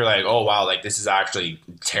industry and you're like, oh wow, like this is actually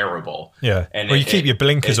terrible. Yeah. And well, you keep your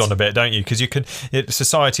blinkers on a bit, don't you? Because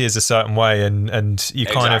society is a certain way, and you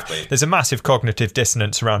kind of, there's a massive cognitive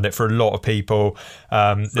dissonance around it for a lot of people.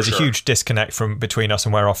 There's a huge disconnect between us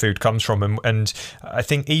and where our food comes from. And I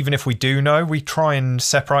think even if we do know, we try and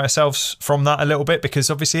separate ourselves from that a little bit, because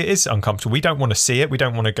obviously it is uncomfortable. We don't want to see it. We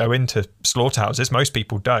don't want to go into slaughterhouses. Most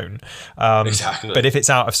people don't. But if it's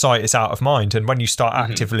out of sight, it's out of mind. And when you start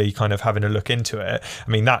actively kind of having a look into it, I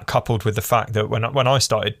mean, that coupled with the fact that when I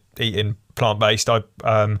started eating plant-based,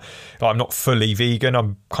 I'm not fully vegan.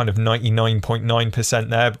 I'm kind of 99.9%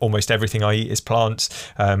 there. Almost everything I eat is plants.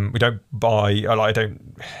 We don't buy,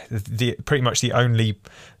 pretty much the only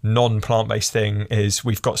non-plant-based thing is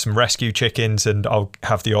we've got some rescue chickens, and I'll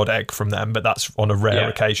have the odd egg from them, but that's on a rare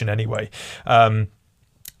occasion anyway.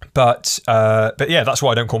 But yeah, that's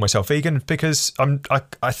why I don't call myself vegan, because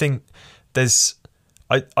I think there's,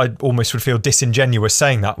 I almost would feel disingenuous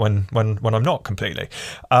saying that when I'm not completely.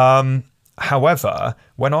 However,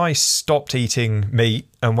 when I stopped eating meat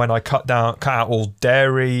and when I cut out all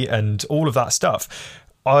dairy and all of that stuff,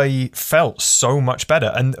 I felt so much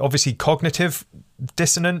better. And obviously cognitive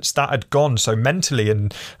dissonance, that had gone. So mentally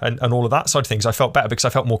and all of that side of things, I felt better because I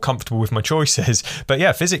felt more comfortable with my choices. But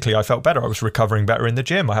yeah, physically I felt better. I was recovering better in the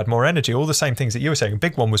gym. I had more energy, all the same things that you were saying. A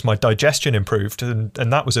big one was my digestion improved, and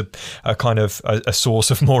that was a kind of a source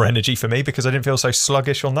of more energy for me, because I didn't feel so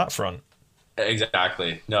sluggish on that front.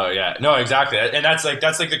 Exactly. No, exactly. And that's like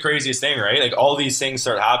the craziest thing, right? Like all these things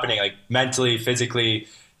start happening, like mentally, physically,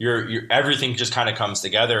 your everything just kind of comes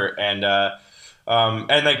together. And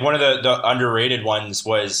like one of the underrated ones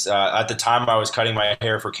was at the time I was cutting my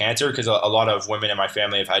hair for cancer, because a lot of women in my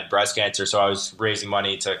family have had breast cancer. So I was raising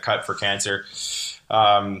money to cut for cancer.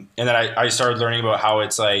 And then I started learning about how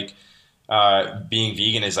it's like, being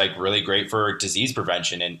vegan is like really great for disease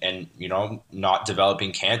prevention and you know, not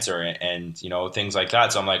developing cancer and you know, things like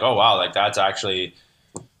that. So I'm like, oh wow, like that's actually,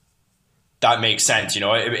 that makes sense. You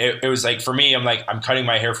know, it was like, for me, I'm like, I'm cutting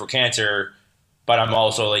my hair for cancer, but I'm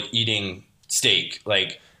also like eating steak.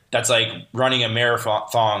 Like that's like running a marathon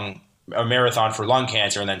for lung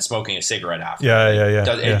cancer and then smoking a cigarette after. Yeah.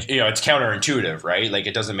 You know, it's counterintuitive, right? Like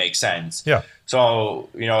it doesn't make sense. Yeah. So,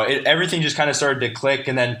 you know, everything just kind of started to click.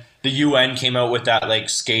 And then the UN came out with that like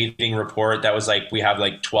scathing report that was like, we have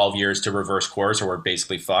like 12 years to reverse course or we're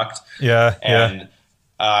basically fucked. Yeah. And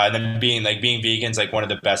then being vegan is like one of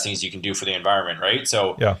the best things you can do for the environment. Right.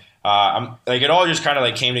 So I'm like, it all just kind of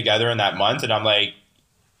like came together in that month. And I'm like,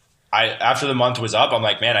 after the month was up, I'm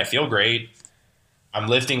like, man, I feel great. I'm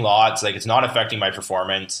lifting lots. Like it's not affecting my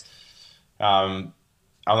performance. I'm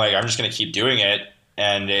like, I'm just going to keep doing it.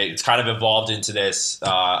 And it's kind of evolved into this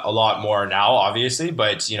a lot more now, obviously.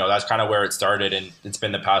 But, you know, that's kind of where it started. And it's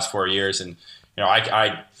been the past 4 years. And, you know,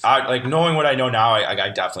 I like knowing what I know now, I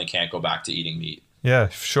definitely can't go back to eating meat. Yeah,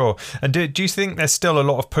 sure. And do you think there's still a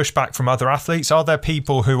lot of pushback from other athletes? Are there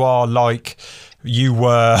people who are like you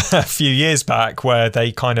were a few years back, where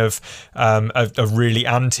they kind of are really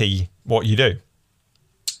anti what you do?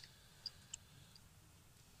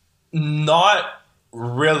 Not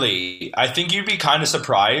really. I think you'd be kind of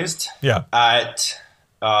surprised at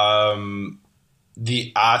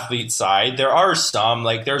the athlete side. There are some,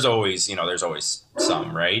 like there's always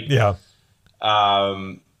some, right? Yeah.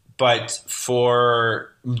 But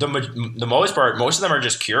for the most part, most of them are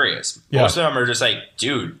just curious. Yeah. Most of them are just like,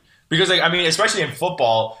 dude, because like, I mean, especially in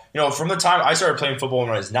football, you know, from the time I started playing football when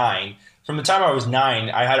I was 9, from the time I was 9,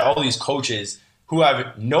 I had all these coaches who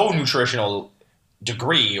have no nutritional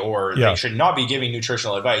degree or they should not be giving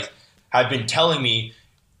nutritional advice, have been telling me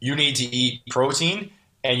you need to eat protein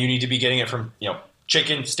and you need to be getting it from, you know,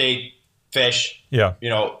 chicken, steak, fish. Yeah. You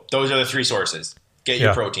know, those are the 3 sources. Get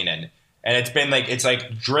your protein in. And it's been like, it's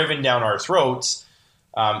like driven down our throats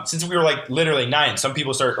since we were like literally 9. Some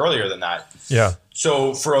people started earlier than that. Yeah.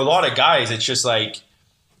 So for a lot of guys, it's just like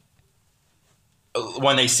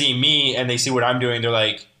when they see me and they see what I'm doing, they're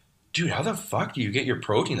like, dude, how the fuck do you get your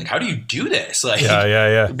protein? Like, how do you do this? Like,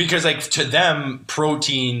 because like to them,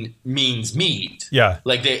 protein means meat. Yeah.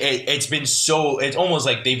 Like it's almost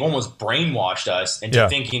like they've almost brainwashed us into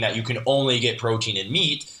thinking that you can only get protein in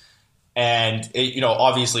meat. And you know,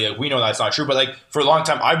 obviously, like, we know that's not true. But like for a long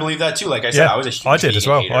time, I believed that too. Like I said, I was a huge I did as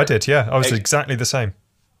well. hater. I did. Yeah, I was exactly the same.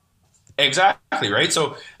 Exactly right.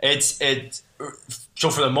 So so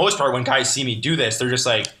for the most part, when guys see me do this, they're just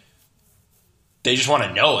like, they just want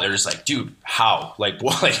to know. They're just like, dude, how? Like,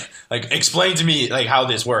 what? Like, explain to me like how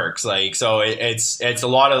this works. Like, so it's a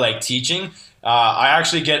lot of like teaching. I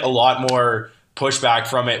actually get a lot more pushback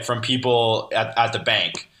from it from people at the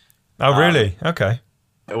bank. Oh, really? Okay.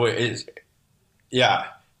 Yeah.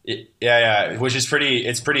 Yeah, which is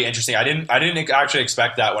it's pretty interesting. I didn't actually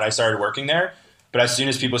expect that when I started working there, but as soon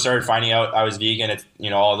as people started finding out I was vegan, it's,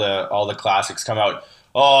 all the classics come out.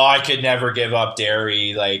 Oh, I could never give up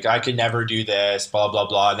dairy. Like, I could never do this, blah, blah,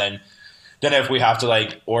 blah. And then if we have to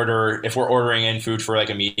if we're ordering in food for like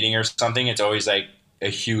a meeting or something, it's always like a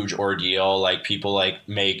huge ordeal. Like, people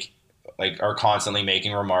are constantly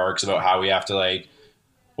making remarks about how we have to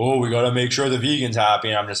oh, we got to make sure the vegan's happy.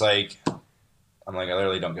 And I'm like, I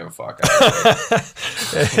literally don't give a fuck.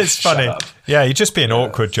 It's funny. Yeah, you're just being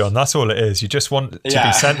awkward, John. That's all it is. You just want to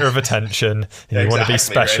be center of attention. And you want to be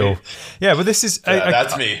special. Right? Yeah, well, this is...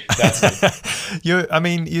 that's me. That's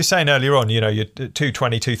me. You're saying earlier on, you're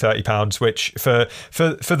 220, 230 pounds, which for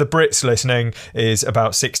the Brits listening is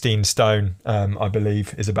about 16 stone, I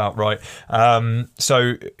believe, is about right.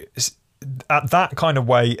 So at that kind of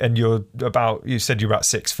weight, and you said you're about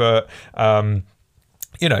 6 foot,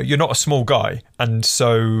 you're not a small guy, and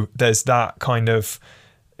so there's that kind of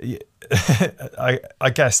I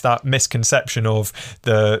guess that misconception of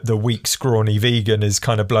the weak, scrawny vegan is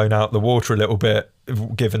kind of blown out the water a little bit,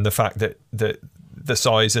 given the fact that the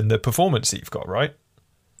size and the performance that you've got, right?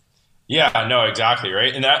 Yeah, no, exactly,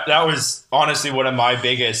 right. And that was honestly one of my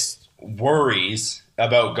biggest worries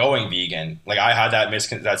about going vegan. Like, I had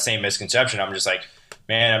that same misconception. I'm just like,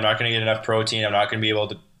 man, I'm not going to get enough protein. I'm not going to be able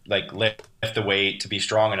to lift the weight to be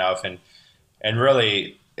strong enough, and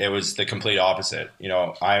really it was the complete opposite.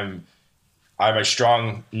 I'm as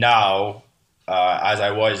strong now as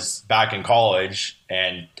I was back in college,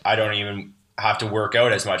 and I don't even have to work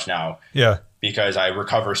out as much now. Yeah, because I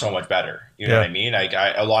recover so much better. You know what I mean?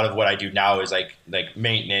 A lot of what I do now is like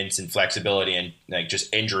maintenance and flexibility and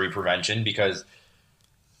just injury prevention, because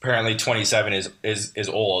apparently 27 is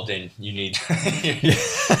old, and you need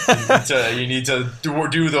you need to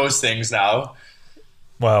do those things now.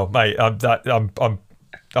 Well, mate,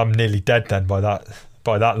 I'm nearly dead then by that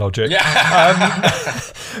logic. Yeah.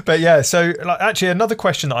 But yeah, so actually another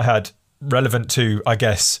question that I had relevant to, I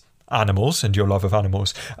guess, animals and your love of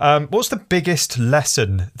animals. What's the biggest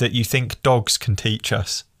lesson that you think dogs can teach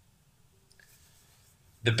us?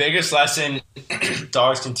 The biggest lesson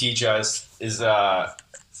dogs can teach us is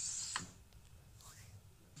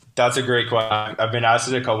that's a great question. I've been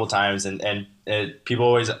asked it a couple times, and people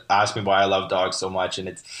always ask me why I love dogs so much.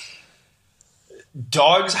 And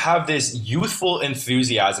dogs have this youthful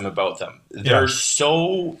enthusiasm about them. They're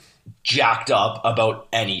so jacked up about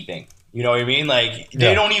anything. You know what I mean? Like,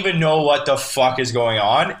 they don't even know what the fuck is going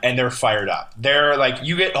on, and they're fired up. They're like,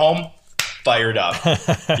 you get home, fired up.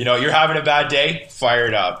 You're having a bad day,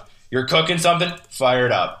 fired up. You're cooking something,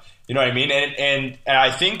 fired up. You know what I mean? And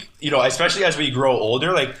I think, especially as we grow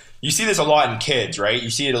older, like, you see this a lot in kids, right?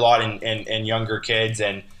 You see it a lot in younger kids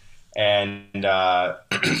and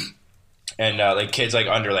like kids like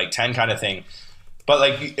under like 10 kind of thing. But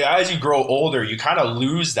like, as you grow older, you kind of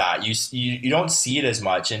lose that. You don't see it as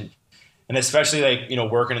much. And especially like,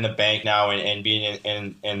 working in the bank now and being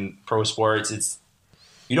in pro sports,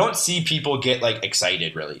 you don't see people get like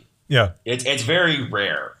excited really. Yeah. It's very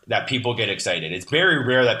rare that people get excited. It's very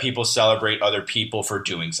rare that people celebrate other people for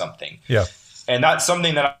doing something. Yeah. And that's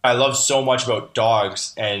something that I love so much about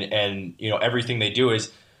dogs and everything they do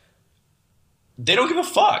is they don't give a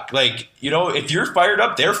fuck. Like, if you're fired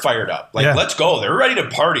up, they're fired up. Like, let's go. They're ready to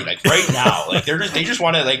party like right now. Like, they just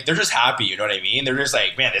want to, like, they're just happy. You know what I mean? They're just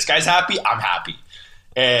like, man, this guy's happy. I'm happy.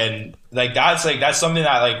 And like, that's something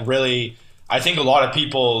that like really, I think a lot of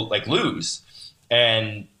people like lose.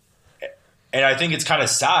 And I think it's kind of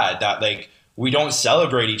sad that like we don't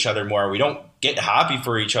celebrate each other more. We don't get happy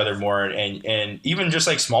for each other more. And even just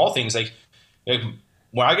like small things, like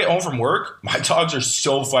when I get home from work, my dogs are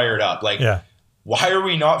so fired up. Like, why are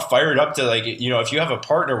we not fired up to like, if you have a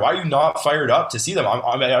partner, why are you not fired up to see them?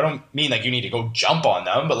 I don't mean like you need to go jump on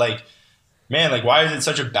them, but like, man, like, why is it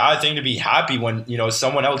such a bad thing to be happy when,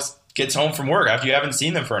 someone else gets home from work after you haven't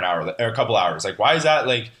seen them for an hour or a couple hours? Like, why is that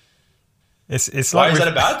like, It's why like is that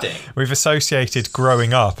a bad thing? We've associated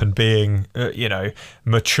growing up and being,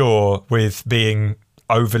 mature with being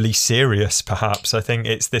overly serious. Perhaps I think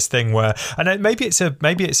it's this thing where, and maybe it's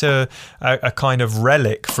a kind of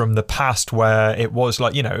relic from the past where it was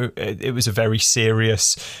like, it was a very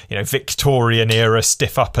serious, Victorian era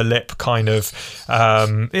stiff upper lip kind of,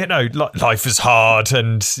 life is hard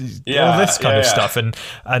and all this kind of stuff,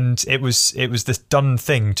 and it was this done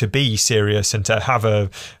thing to be serious and to have a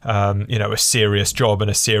serious job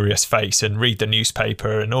and a serious face and read the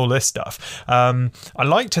newspaper and all this stuff. I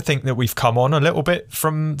like to think that we've come on a little bit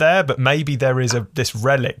from there, but maybe there is this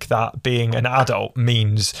relic that being an adult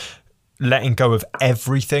means letting go of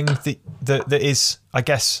everything that is, I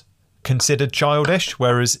guess, considered childish,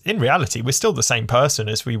 whereas in reality we're still the same person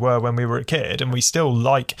as we were when we were a kid, and we still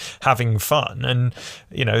like having fun. And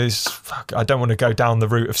you know, I don't want to go down the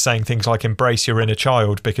route of saying things like embrace your inner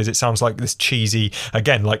child, because it sounds like this cheesy,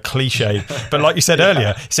 again, like cliche, but like you said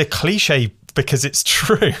earlier, it's a cliche because it's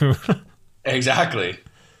true. Exactly.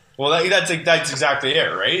 Well, that's exactly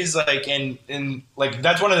it, right? It's like, and like,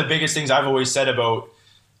 that's one of the biggest things I've always said about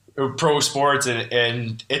pro sports,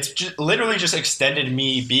 and it's just literally just extended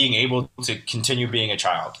me being able to continue being a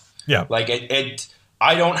child. Yeah. Like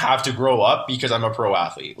I don't have to grow up because I'm a pro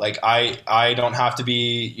athlete. Like I don't have to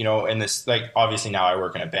be, you know, in this, like, obviously now I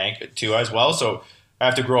work in a bank too as well. So I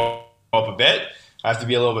have to grow up a bit. I have to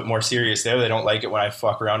be a little bit more serious there. They don't like it when I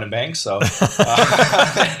fuck around in banks. So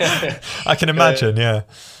I can imagine. Yeah.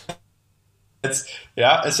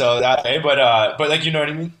 So that way, but like, you know what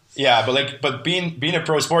I mean? Yeah. But being a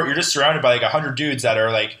pro sport, you're just surrounded by like 100 dudes that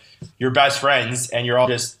are like your best friends, and you're all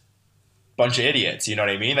just a bunch of idiots. You know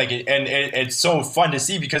what I mean? Like, and it's so fun to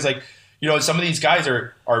see, because like, you know, some of these guys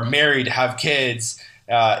are married, have kids,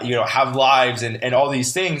 you know, have lives and all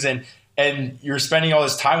these things. And you're spending all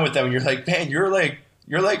this time with them, and you're like, man, you're like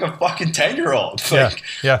a fucking 10-year-old. Like,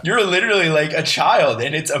 yeah. You're literally like a child,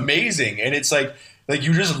 and it's amazing. And it's like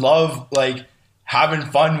you just love like having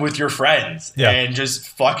fun with your friends and just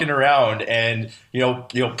fucking around, and you know,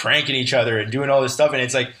 pranking each other and doing all this stuff. And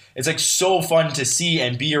it's like so fun to see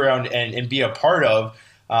and be around and be a part of,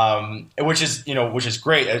 which is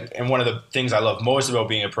great. And one of the things I love most about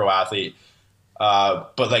being a pro athlete.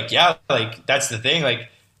 But like, yeah, like that's the thing. Like,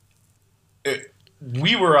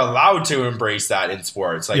 we were allowed to embrace that in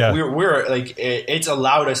sports. Like we're like, it's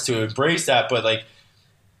allowed us to embrace that, but like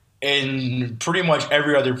in pretty much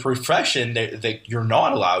every other profession that you're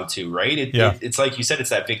not allowed to, right? It's like you said, it's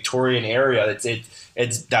that Victorian area.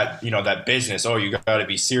 It's that, you know, that business. Oh, you got to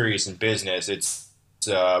be serious in business. It's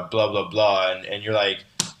blah, blah, blah. And you're like,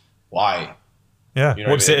 why? Yeah. You know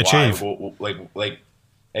what does it achieve? Well, like,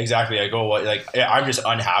 exactly. I go, like, I'm just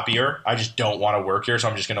unhappier. I just don't want to work here. So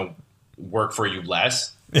I'm just going to work for you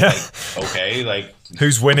less. Yeah. Like, okay. Like,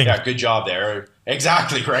 who's winning? Yeah. Good job there.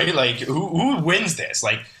 Exactly. Right. Like, who wins this?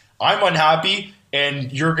 Like, I'm unhappy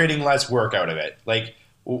and you're getting less work out of it. Like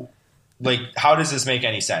how does this make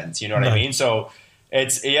any sense? You know what I mean? So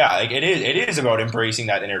it's, like it is about embracing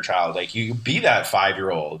that inner child. Like, you be that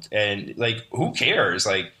 5-year-old, and like, who cares?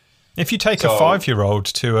 Like, if you take a 5-year-old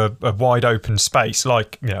to a wide open space,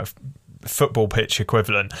 like, you know, football pitch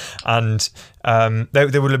equivalent, and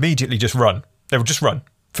they will immediately just run. They will just run.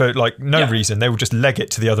 For like no reason. They will just leg it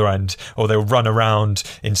to the other end, or they'll run around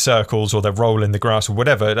in circles, or they'll roll in the grass, or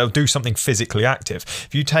whatever. They'll do something physically active.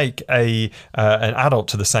 If you take an adult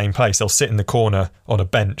to the same place, they'll sit in the corner on a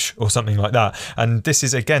bench or something like that. And this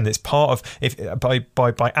is, again, it's part of,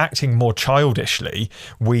 by acting more childishly,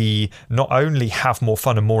 we not only have more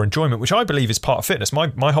fun and more enjoyment, which I believe is part of fitness.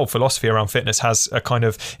 My whole philosophy around fitness has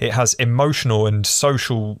it has emotional and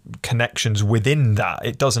social connections within that.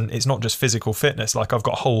 It's not just physical fitness. Like, I've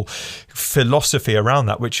got whole philosophy around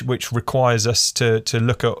that, which requires us to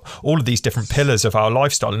look at all of these different pillars of our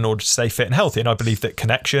lifestyle in order to stay fit and healthy. And I believe that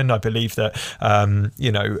connection, I believe that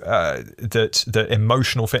that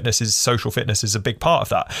emotional fitness, social fitness is a big part of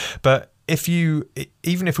that. But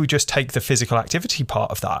even if we just take the physical activity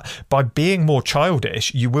part of that, by being more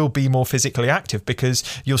childish, you will be more physically active, because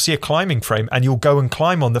you'll see a climbing frame and you'll go and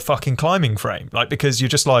climb on the fucking climbing frame, like, because you're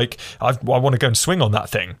just like, I want to go and swing on that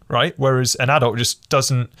thing, right? Whereas an adult just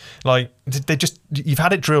doesn't, like, you've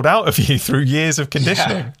had it drilled out of you through years of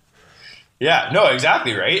conditioning. Yeah, no,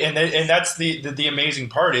 exactly, right. And that's the amazing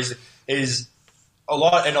part is a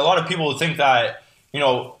lot of people think that, you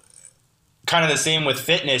know, kind of the same with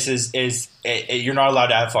fitness is you're not allowed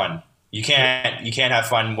to have fun. You can't have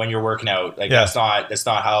fun when you're working out. Like, that's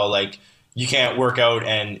not how, like, you can't work out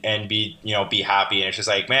and be, you know, be happy. And it's just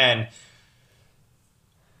like, man,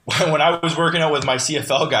 when I was working out with my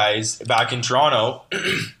CFL guys back in Toronto,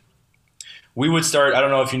 we would start, I don't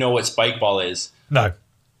know if you know what spike ball is. No,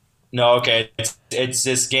 okay. It's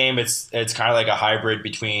this game. It's kind of like a hybrid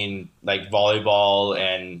between like volleyball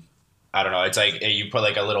and, I don't know. It's like you put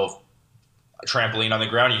like a little trampoline on the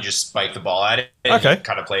ground, you just spike the ball at it, and you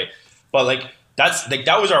kind of play. But like,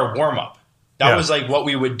 that was our warm up. That was like what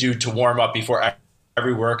we would do to warm up before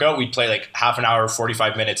every workout. We'd play like half an hour,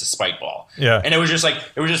 45 minutes of spike ball. Yeah. And it was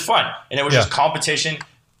just fun, and it was just competition.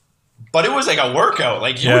 But it was like a workout.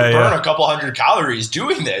 Like, you would burn a couple hundred calories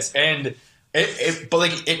doing this, and but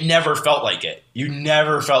like, it never felt like it. You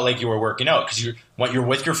never felt like you were working out, because you're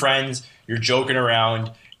with your friends, you're joking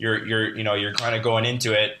around, you're kind of going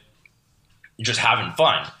into it, you're just having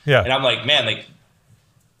fun. Yeah. And I'm like, man, like,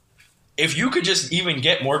 if you could just even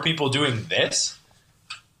get more people doing this,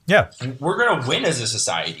 yeah, we're going to win as a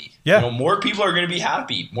society. Yeah. You know, more people are going to be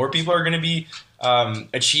happy. More people are going to be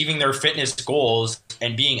achieving their fitness goals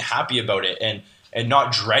and being happy about it, and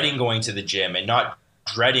not dreading going to the gym, and not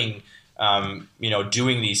dreading,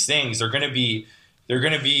 doing these things. They're going to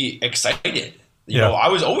be excited. You know, I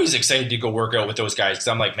was always excited to go work out with those guys because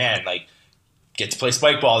I'm like, man, like, get to play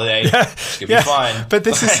spike ball today. It's going to be fun. But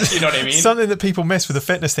this is you know what I mean? Something that people miss with the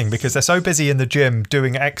fitness thing, because they're so busy in the gym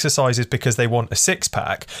doing exercises because they want a six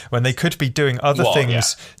pack, when they could be doing other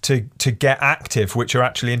things to get active, which are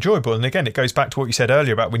actually enjoyable. And again, it goes back to what you said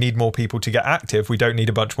earlier about we need more people to get active. We don't need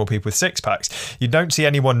a bunch more people with six packs. You don't see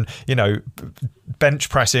anyone, bench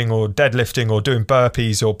pressing or deadlifting or doing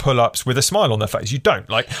burpees or pull-ups with a smile on their face. You don't.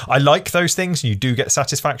 Like, I like those things, and you do get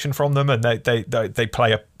satisfaction from them, and they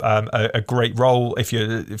play a great role if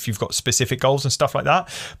you've got specific goals and stuff like that.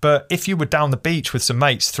 But if you were down the beach with some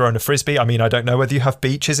mates throwing a frisbee, I mean, I don't know whether you have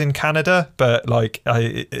beaches in Canada, but like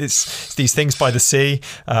it's these things by the sea.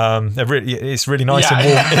 It's really nice and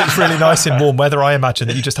warm. It's really nice in warm weather. I imagine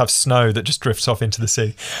that you just have snow that just drifts off into the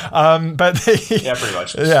sea. Yeah, pretty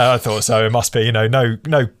much. Yeah, I thought so. It must be. No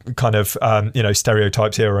kind of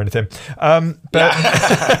stereotypes here or anything. But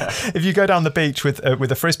if you go down the beach with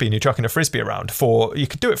a frisbee and you're chucking a frisbee around you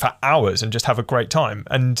could do it for hours and just have a great time.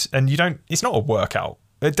 And you don't. It's not a workout.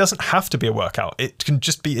 It doesn't have to be a workout. It can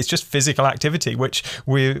just be. It's just physical activity, which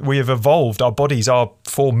we have evolved. Our bodies are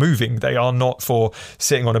for moving. They are not for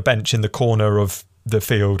sitting on a bench in the corner of the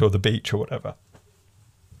field or the beach or whatever.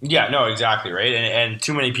 Yeah, no, exactly, right. And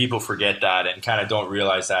too many people forget that and kind of don't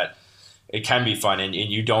realize that it can be fun, and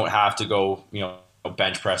you don't have to go,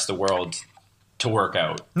 bench press the world to work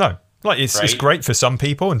out. No. Like it's great for some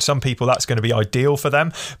people, and some people that's going to be ideal for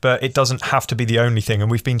them, but it doesn't have to be the only thing. And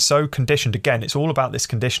we've been so conditioned. Again, it's all about this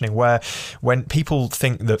conditioning where when people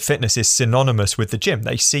think that fitness is synonymous with the gym,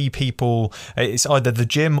 they see people, it's either the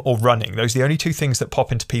gym or running. Those are the only two things that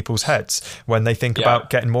pop into people's heads when they think about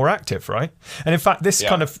getting more active, right? And in fact, this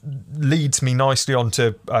kind of leads me nicely on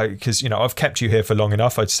to, because, I've kept you here for long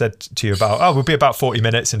enough. I said to you about, we'll be about 40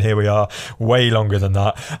 minutes, and here we are, way longer than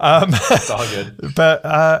that. It's all good. But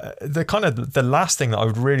the last thing that I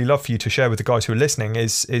would really love for you to share with the guys who are listening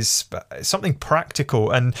is something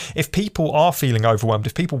practical. And if people are feeling overwhelmed,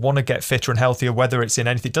 if people want to get fitter and healthier, whether it's in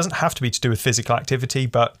anything, it doesn't have to be to do with physical activity,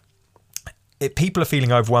 but people are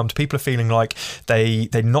feeling overwhelmed. People are feeling like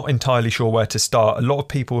they're not entirely sure where to start. A lot of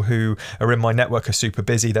people who are in my network are super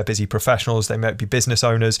busy. They're busy professionals. They might be business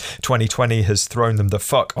owners. 2020 has thrown them the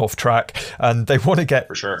fuck off track, and they want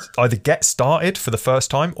to either get started for the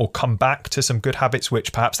first time or come back to some good habits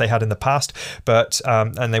which perhaps they had in the past. But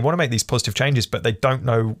and they want to make these positive changes, but they don't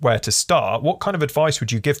know where to start. What kind of advice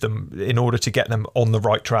would you give them in order to get them on the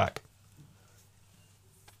right track?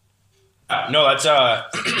 No, that's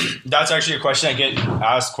actually a question I get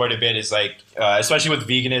asked quite a bit, is like, especially with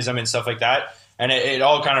veganism and stuff like that. And it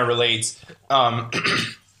all kind of relates.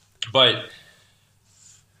 But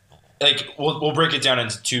like, we'll break it down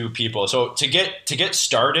into two people. So to get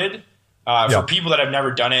started, for people that have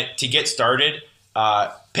never done it, to get started,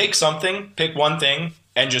 pick one thing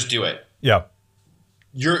and just do it. Yeah.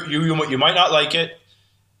 You might not like it,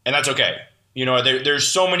 and that's okay. There's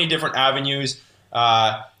so many different avenues,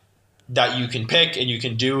 that you can pick and you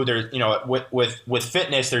can do. There, with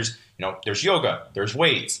fitness, there's yoga, there's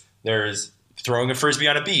weights, there's throwing a frisbee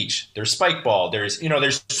on a beach, there's spike ball, there's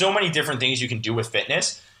so many different things you can do with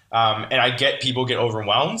fitness. And I get people get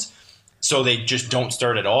overwhelmed, so they just don't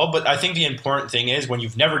start at all. But I think the important thing is, when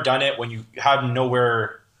you've never done it, when you have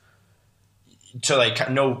nowhere to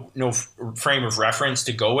no frame of reference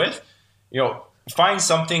to go with, find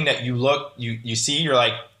something that you see, you're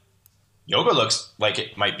like, yoga looks like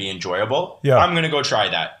it might be enjoyable. Yeah. I'm going to go try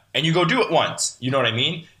that. And you go do it once. You know what I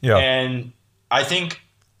mean? Yeah. And I think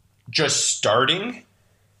just starting,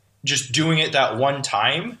 just doing it that one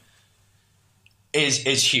time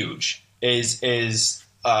is huge. Because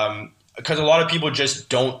a lot of people just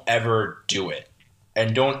don't ever do it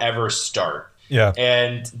and don't ever start. Yeah.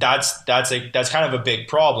 And that's kind of a big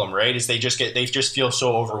problem, right? Is they just feel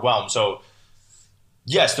so overwhelmed. So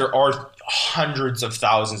yes, there are hundreds of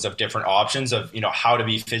thousands of different options of, how to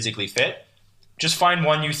be physically fit. Just find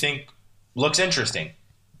one you think looks interesting.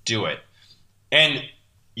 Do it. And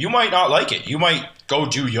you might not like it. You might go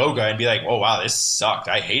do yoga and be like, oh, wow, this sucked.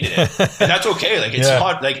 I hated it. And that's okay. Like, it's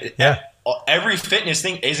not like every fitness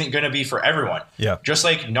thing isn't going to be for everyone. Yeah. Just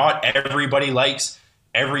like not everybody likes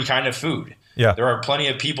every kind of food. Yeah. There are plenty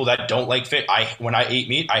of people that don't like fish. When I ate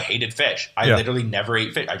meat, I hated fish. I literally never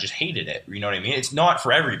ate fish. I just hated it. You know what I mean? It's not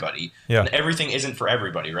for everybody. Yeah. And everything isn't for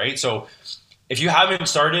everybody, right? So if you haven't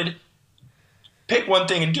started, pick one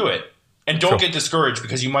thing and do it. And don't get discouraged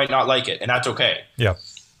because you might not like it, and that's okay. Yeah.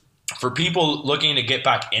 For people looking to get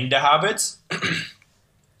back into habits,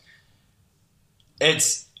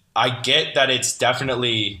 I get that it's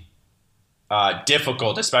definitely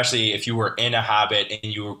difficult, especially if you were in a habit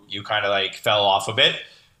and you kind of like fell off a bit.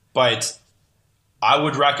 But I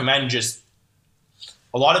would recommend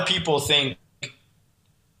a lot of people think,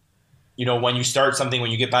 when you start something,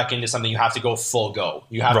 when you get back into something, you have to go full go.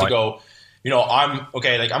 You have to go, I'm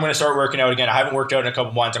okay. Like, I'm going to start working out again. I haven't worked out in a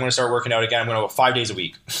couple months. I'm going to start working out again. I'm going to go 5 days a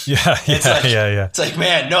week. Yeah. It's like,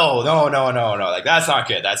 man, no. Like, that's not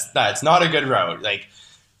good. That's not a good route. Like,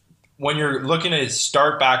 when you're looking to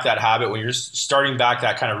start back that habit, when you're starting back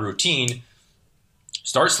that kind of routine,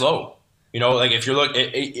 start slow. Like if you're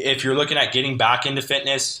looking at getting back into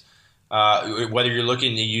fitness, whether you're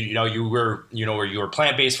looking, you were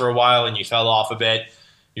plant-based for a while and you fell off a bit,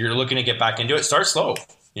 you're looking to get back into it, start slow.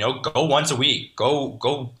 Go once a week.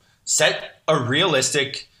 Go set a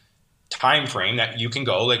realistic time frame that you can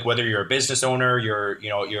go. Like, whether you're a business owner,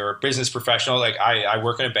 you're a business professional. Like, I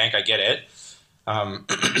work in a bank, I get it.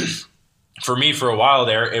 For me, for a while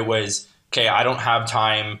there, it was, okay, I don't have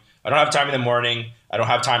time in the morning. I don't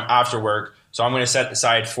have time after work. So I'm going to set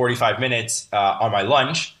aside 45 minutes on my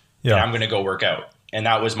lunch, and I'm going to go work out. And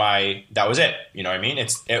that was it. You know what I mean?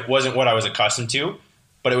 It wasn't what I was accustomed to,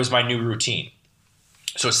 but it was my new routine.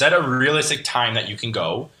 So set a realistic time that you can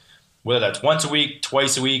go, whether that's once a week,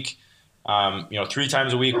 twice a week, 3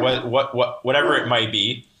 times a week, whatever it might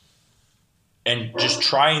be, and just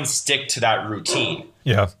try and stick to that routine.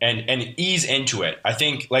 Yeah. And ease into it. I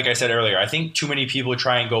think, like I said earlier, I think too many people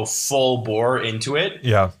try and go full bore into it.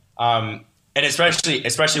 Yeah. And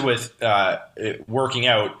especially with working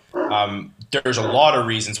out, there's a lot of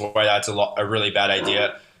reasons why that's a really bad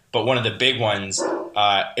idea. But one of the big ones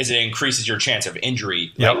is it increases your chance of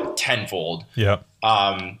injury like tenfold. Yeah.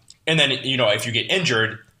 And then, if you get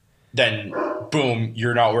injured, then boom,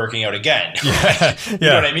 you're not working out again. Yeah. You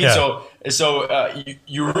know what I mean? Yeah. So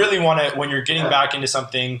you really want to, when you're getting back into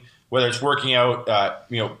something, whether it's working out,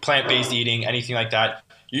 plant-based eating, anything like that,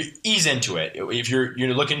 you ease into it. If you're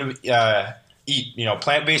looking to eat,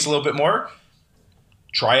 plant-based a little bit more,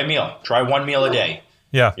 try a meal. Try one meal a day.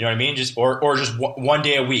 Yeah. You know what I mean? Just one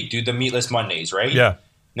day a week. Do the meatless Mondays, right? Yeah. And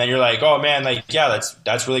then you're like, oh man,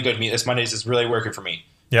 that's really good. Meatless Mondays is really working for me.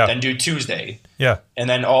 Yeah. Then do Tuesday. Yeah. And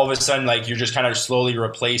then all of a sudden, like, you're just kind of slowly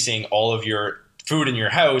replacing all of your food in your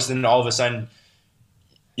house. And then all of a sudden,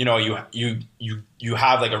 you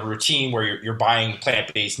have like a routine where you're buying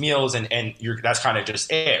plant-based meals and that's kind of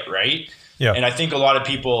just it, right? Yeah. And I think a lot of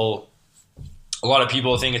people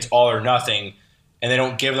think it's all or nothing, and they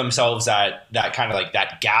don't give themselves that kind of like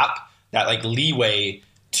that gap, that like leeway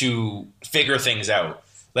to figure things out.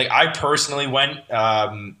 Like, I personally went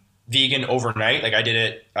vegan overnight. Like, I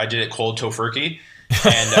did it cold tofurkey,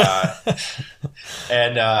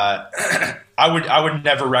 and I would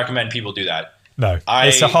never recommend people do that. No,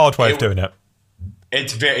 it's a hard way of doing it.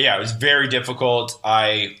 It was very difficult.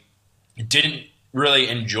 I didn't really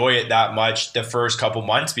enjoy it that much the first couple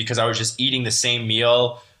months because I was just eating the same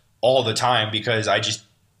meal all the time because I just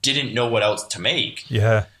didn't know what else to make.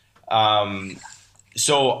 Yeah.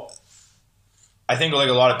 So I think, like,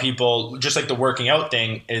 a lot of people, just like the working out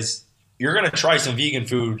thing, is you're going to try some vegan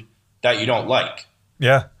food that you don't like.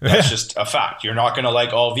 Yeah. That's just a fact. You're not going to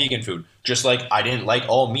like all vegan food. Just like I didn't like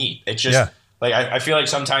all meat. It's just like, I feel like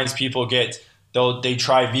sometimes people they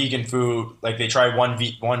try vegan food, like they try one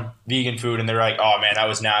vegan food and they're like, oh man, that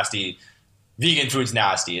was nasty. Vegan food's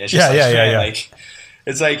nasty. And it's just like,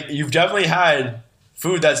 it's like, you've definitely had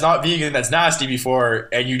food that's not vegan that's nasty before,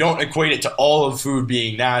 and you don't equate it to all of food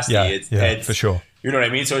being nasty. It's for sure. You know what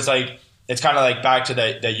I mean? So it's like, it's kind of like back to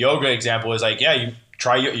the yoga example, is like, you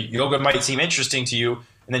try yoga might seem interesting to you,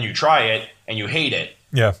 and then you try it and you hate it.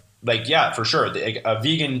 Yeah. Like, yeah, for sure.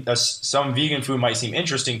 Some vegan food might seem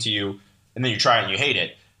interesting to you, and then you try it and you hate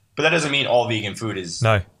it. But that doesn't mean all vegan food is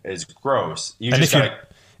gross.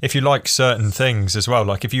 If you like certain things as well,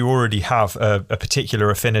 like if you already have a particular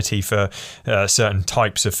affinity for certain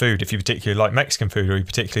types of food, if you particularly like Mexican food, or you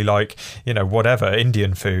particularly like, whatever,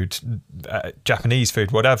 Indian food, Japanese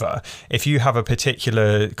food, whatever, if you have a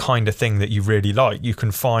particular kind of thing that you really like, you can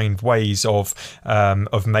find ways of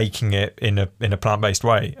making it in a plant-based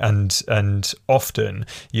way, and often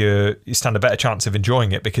you stand a better chance of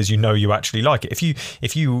enjoying it because you actually like it.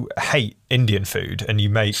 If you hate Indian food and you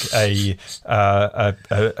make a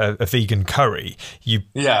vegan curry, you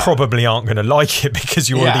probably aren't going to like it because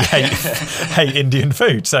you already hate Indian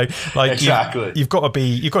food. So, like, exactly. you've got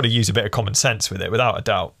to use a bit of common sense with it, without a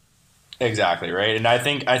doubt. Exactly, right. And I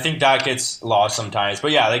think that gets lost sometimes.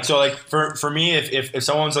 But yeah, like for me, if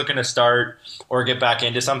someone's looking to start or get back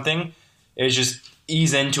into something, is just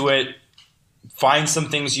ease into it, find some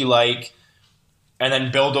things you like, and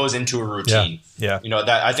then build those into a routine. Yeah.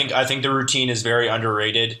 That I think the routine is very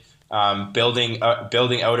underrated. Building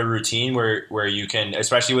out a routine where you can,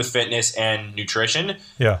 especially with fitness and nutrition,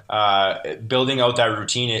 building out that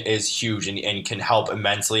routine is huge and can help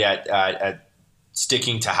immensely at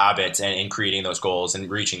sticking to habits and creating those goals and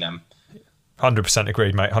reaching them. 100%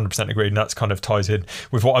 agreed, mate. 100% agreed. And that's kind of ties in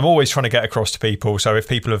with what I'm always trying to get across to people. So if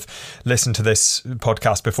people have listened to this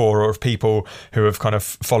podcast before, or if people who have kind of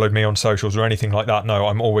followed me on socials or anything like that, no,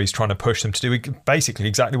 I'm always trying to push them to do basically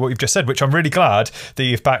exactly what you've just said, which I'm really glad that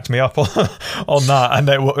you've backed me up on that. And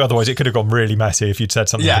otherwise it could have gone really messy if you'd said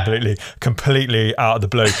something completely out of the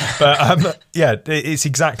blue. But it's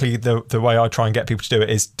exactly the way I try and get people to do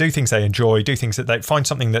it, is do things they enjoy, do things that they find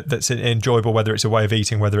something that's enjoyable, whether it's a way of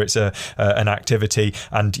eating, whether it's an activity,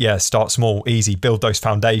 and start small, easy, build those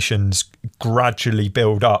foundations, gradually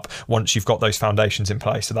build up once you've got those foundations in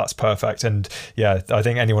place. So that's perfect. And I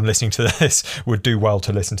think anyone listening to this would do well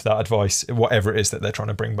to listen to that advice, whatever it is that they're trying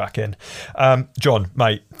to bring back in. John,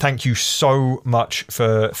 mate, thank you so much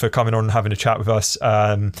for coming on and having a chat with us.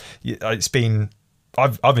 It's been,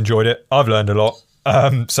 I've enjoyed it. I've learned a lot.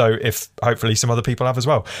 So if hopefully some other people have as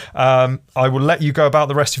well. I will let you go about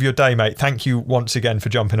the rest of your day, mate. Thank you once again for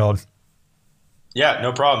jumping on. Yeah,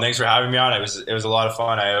 no problem. Thanks for having me on. It was a lot of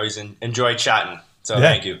fun. I always enjoy chatting. So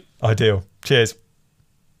thank you. Ideal. Cheers.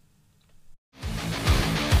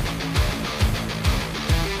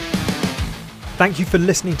 Thank you for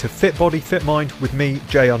listening to Fit Body, Fit Mind with me,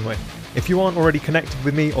 Jay Unwin. If you aren't already connected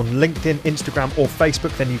with me on LinkedIn, Instagram or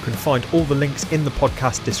Facebook, then you can find all the links in the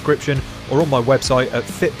podcast description or on my website at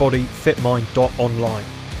fitbodyfitmind.online.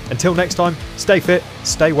 Until next time, stay fit,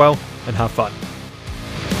 stay well and have fun.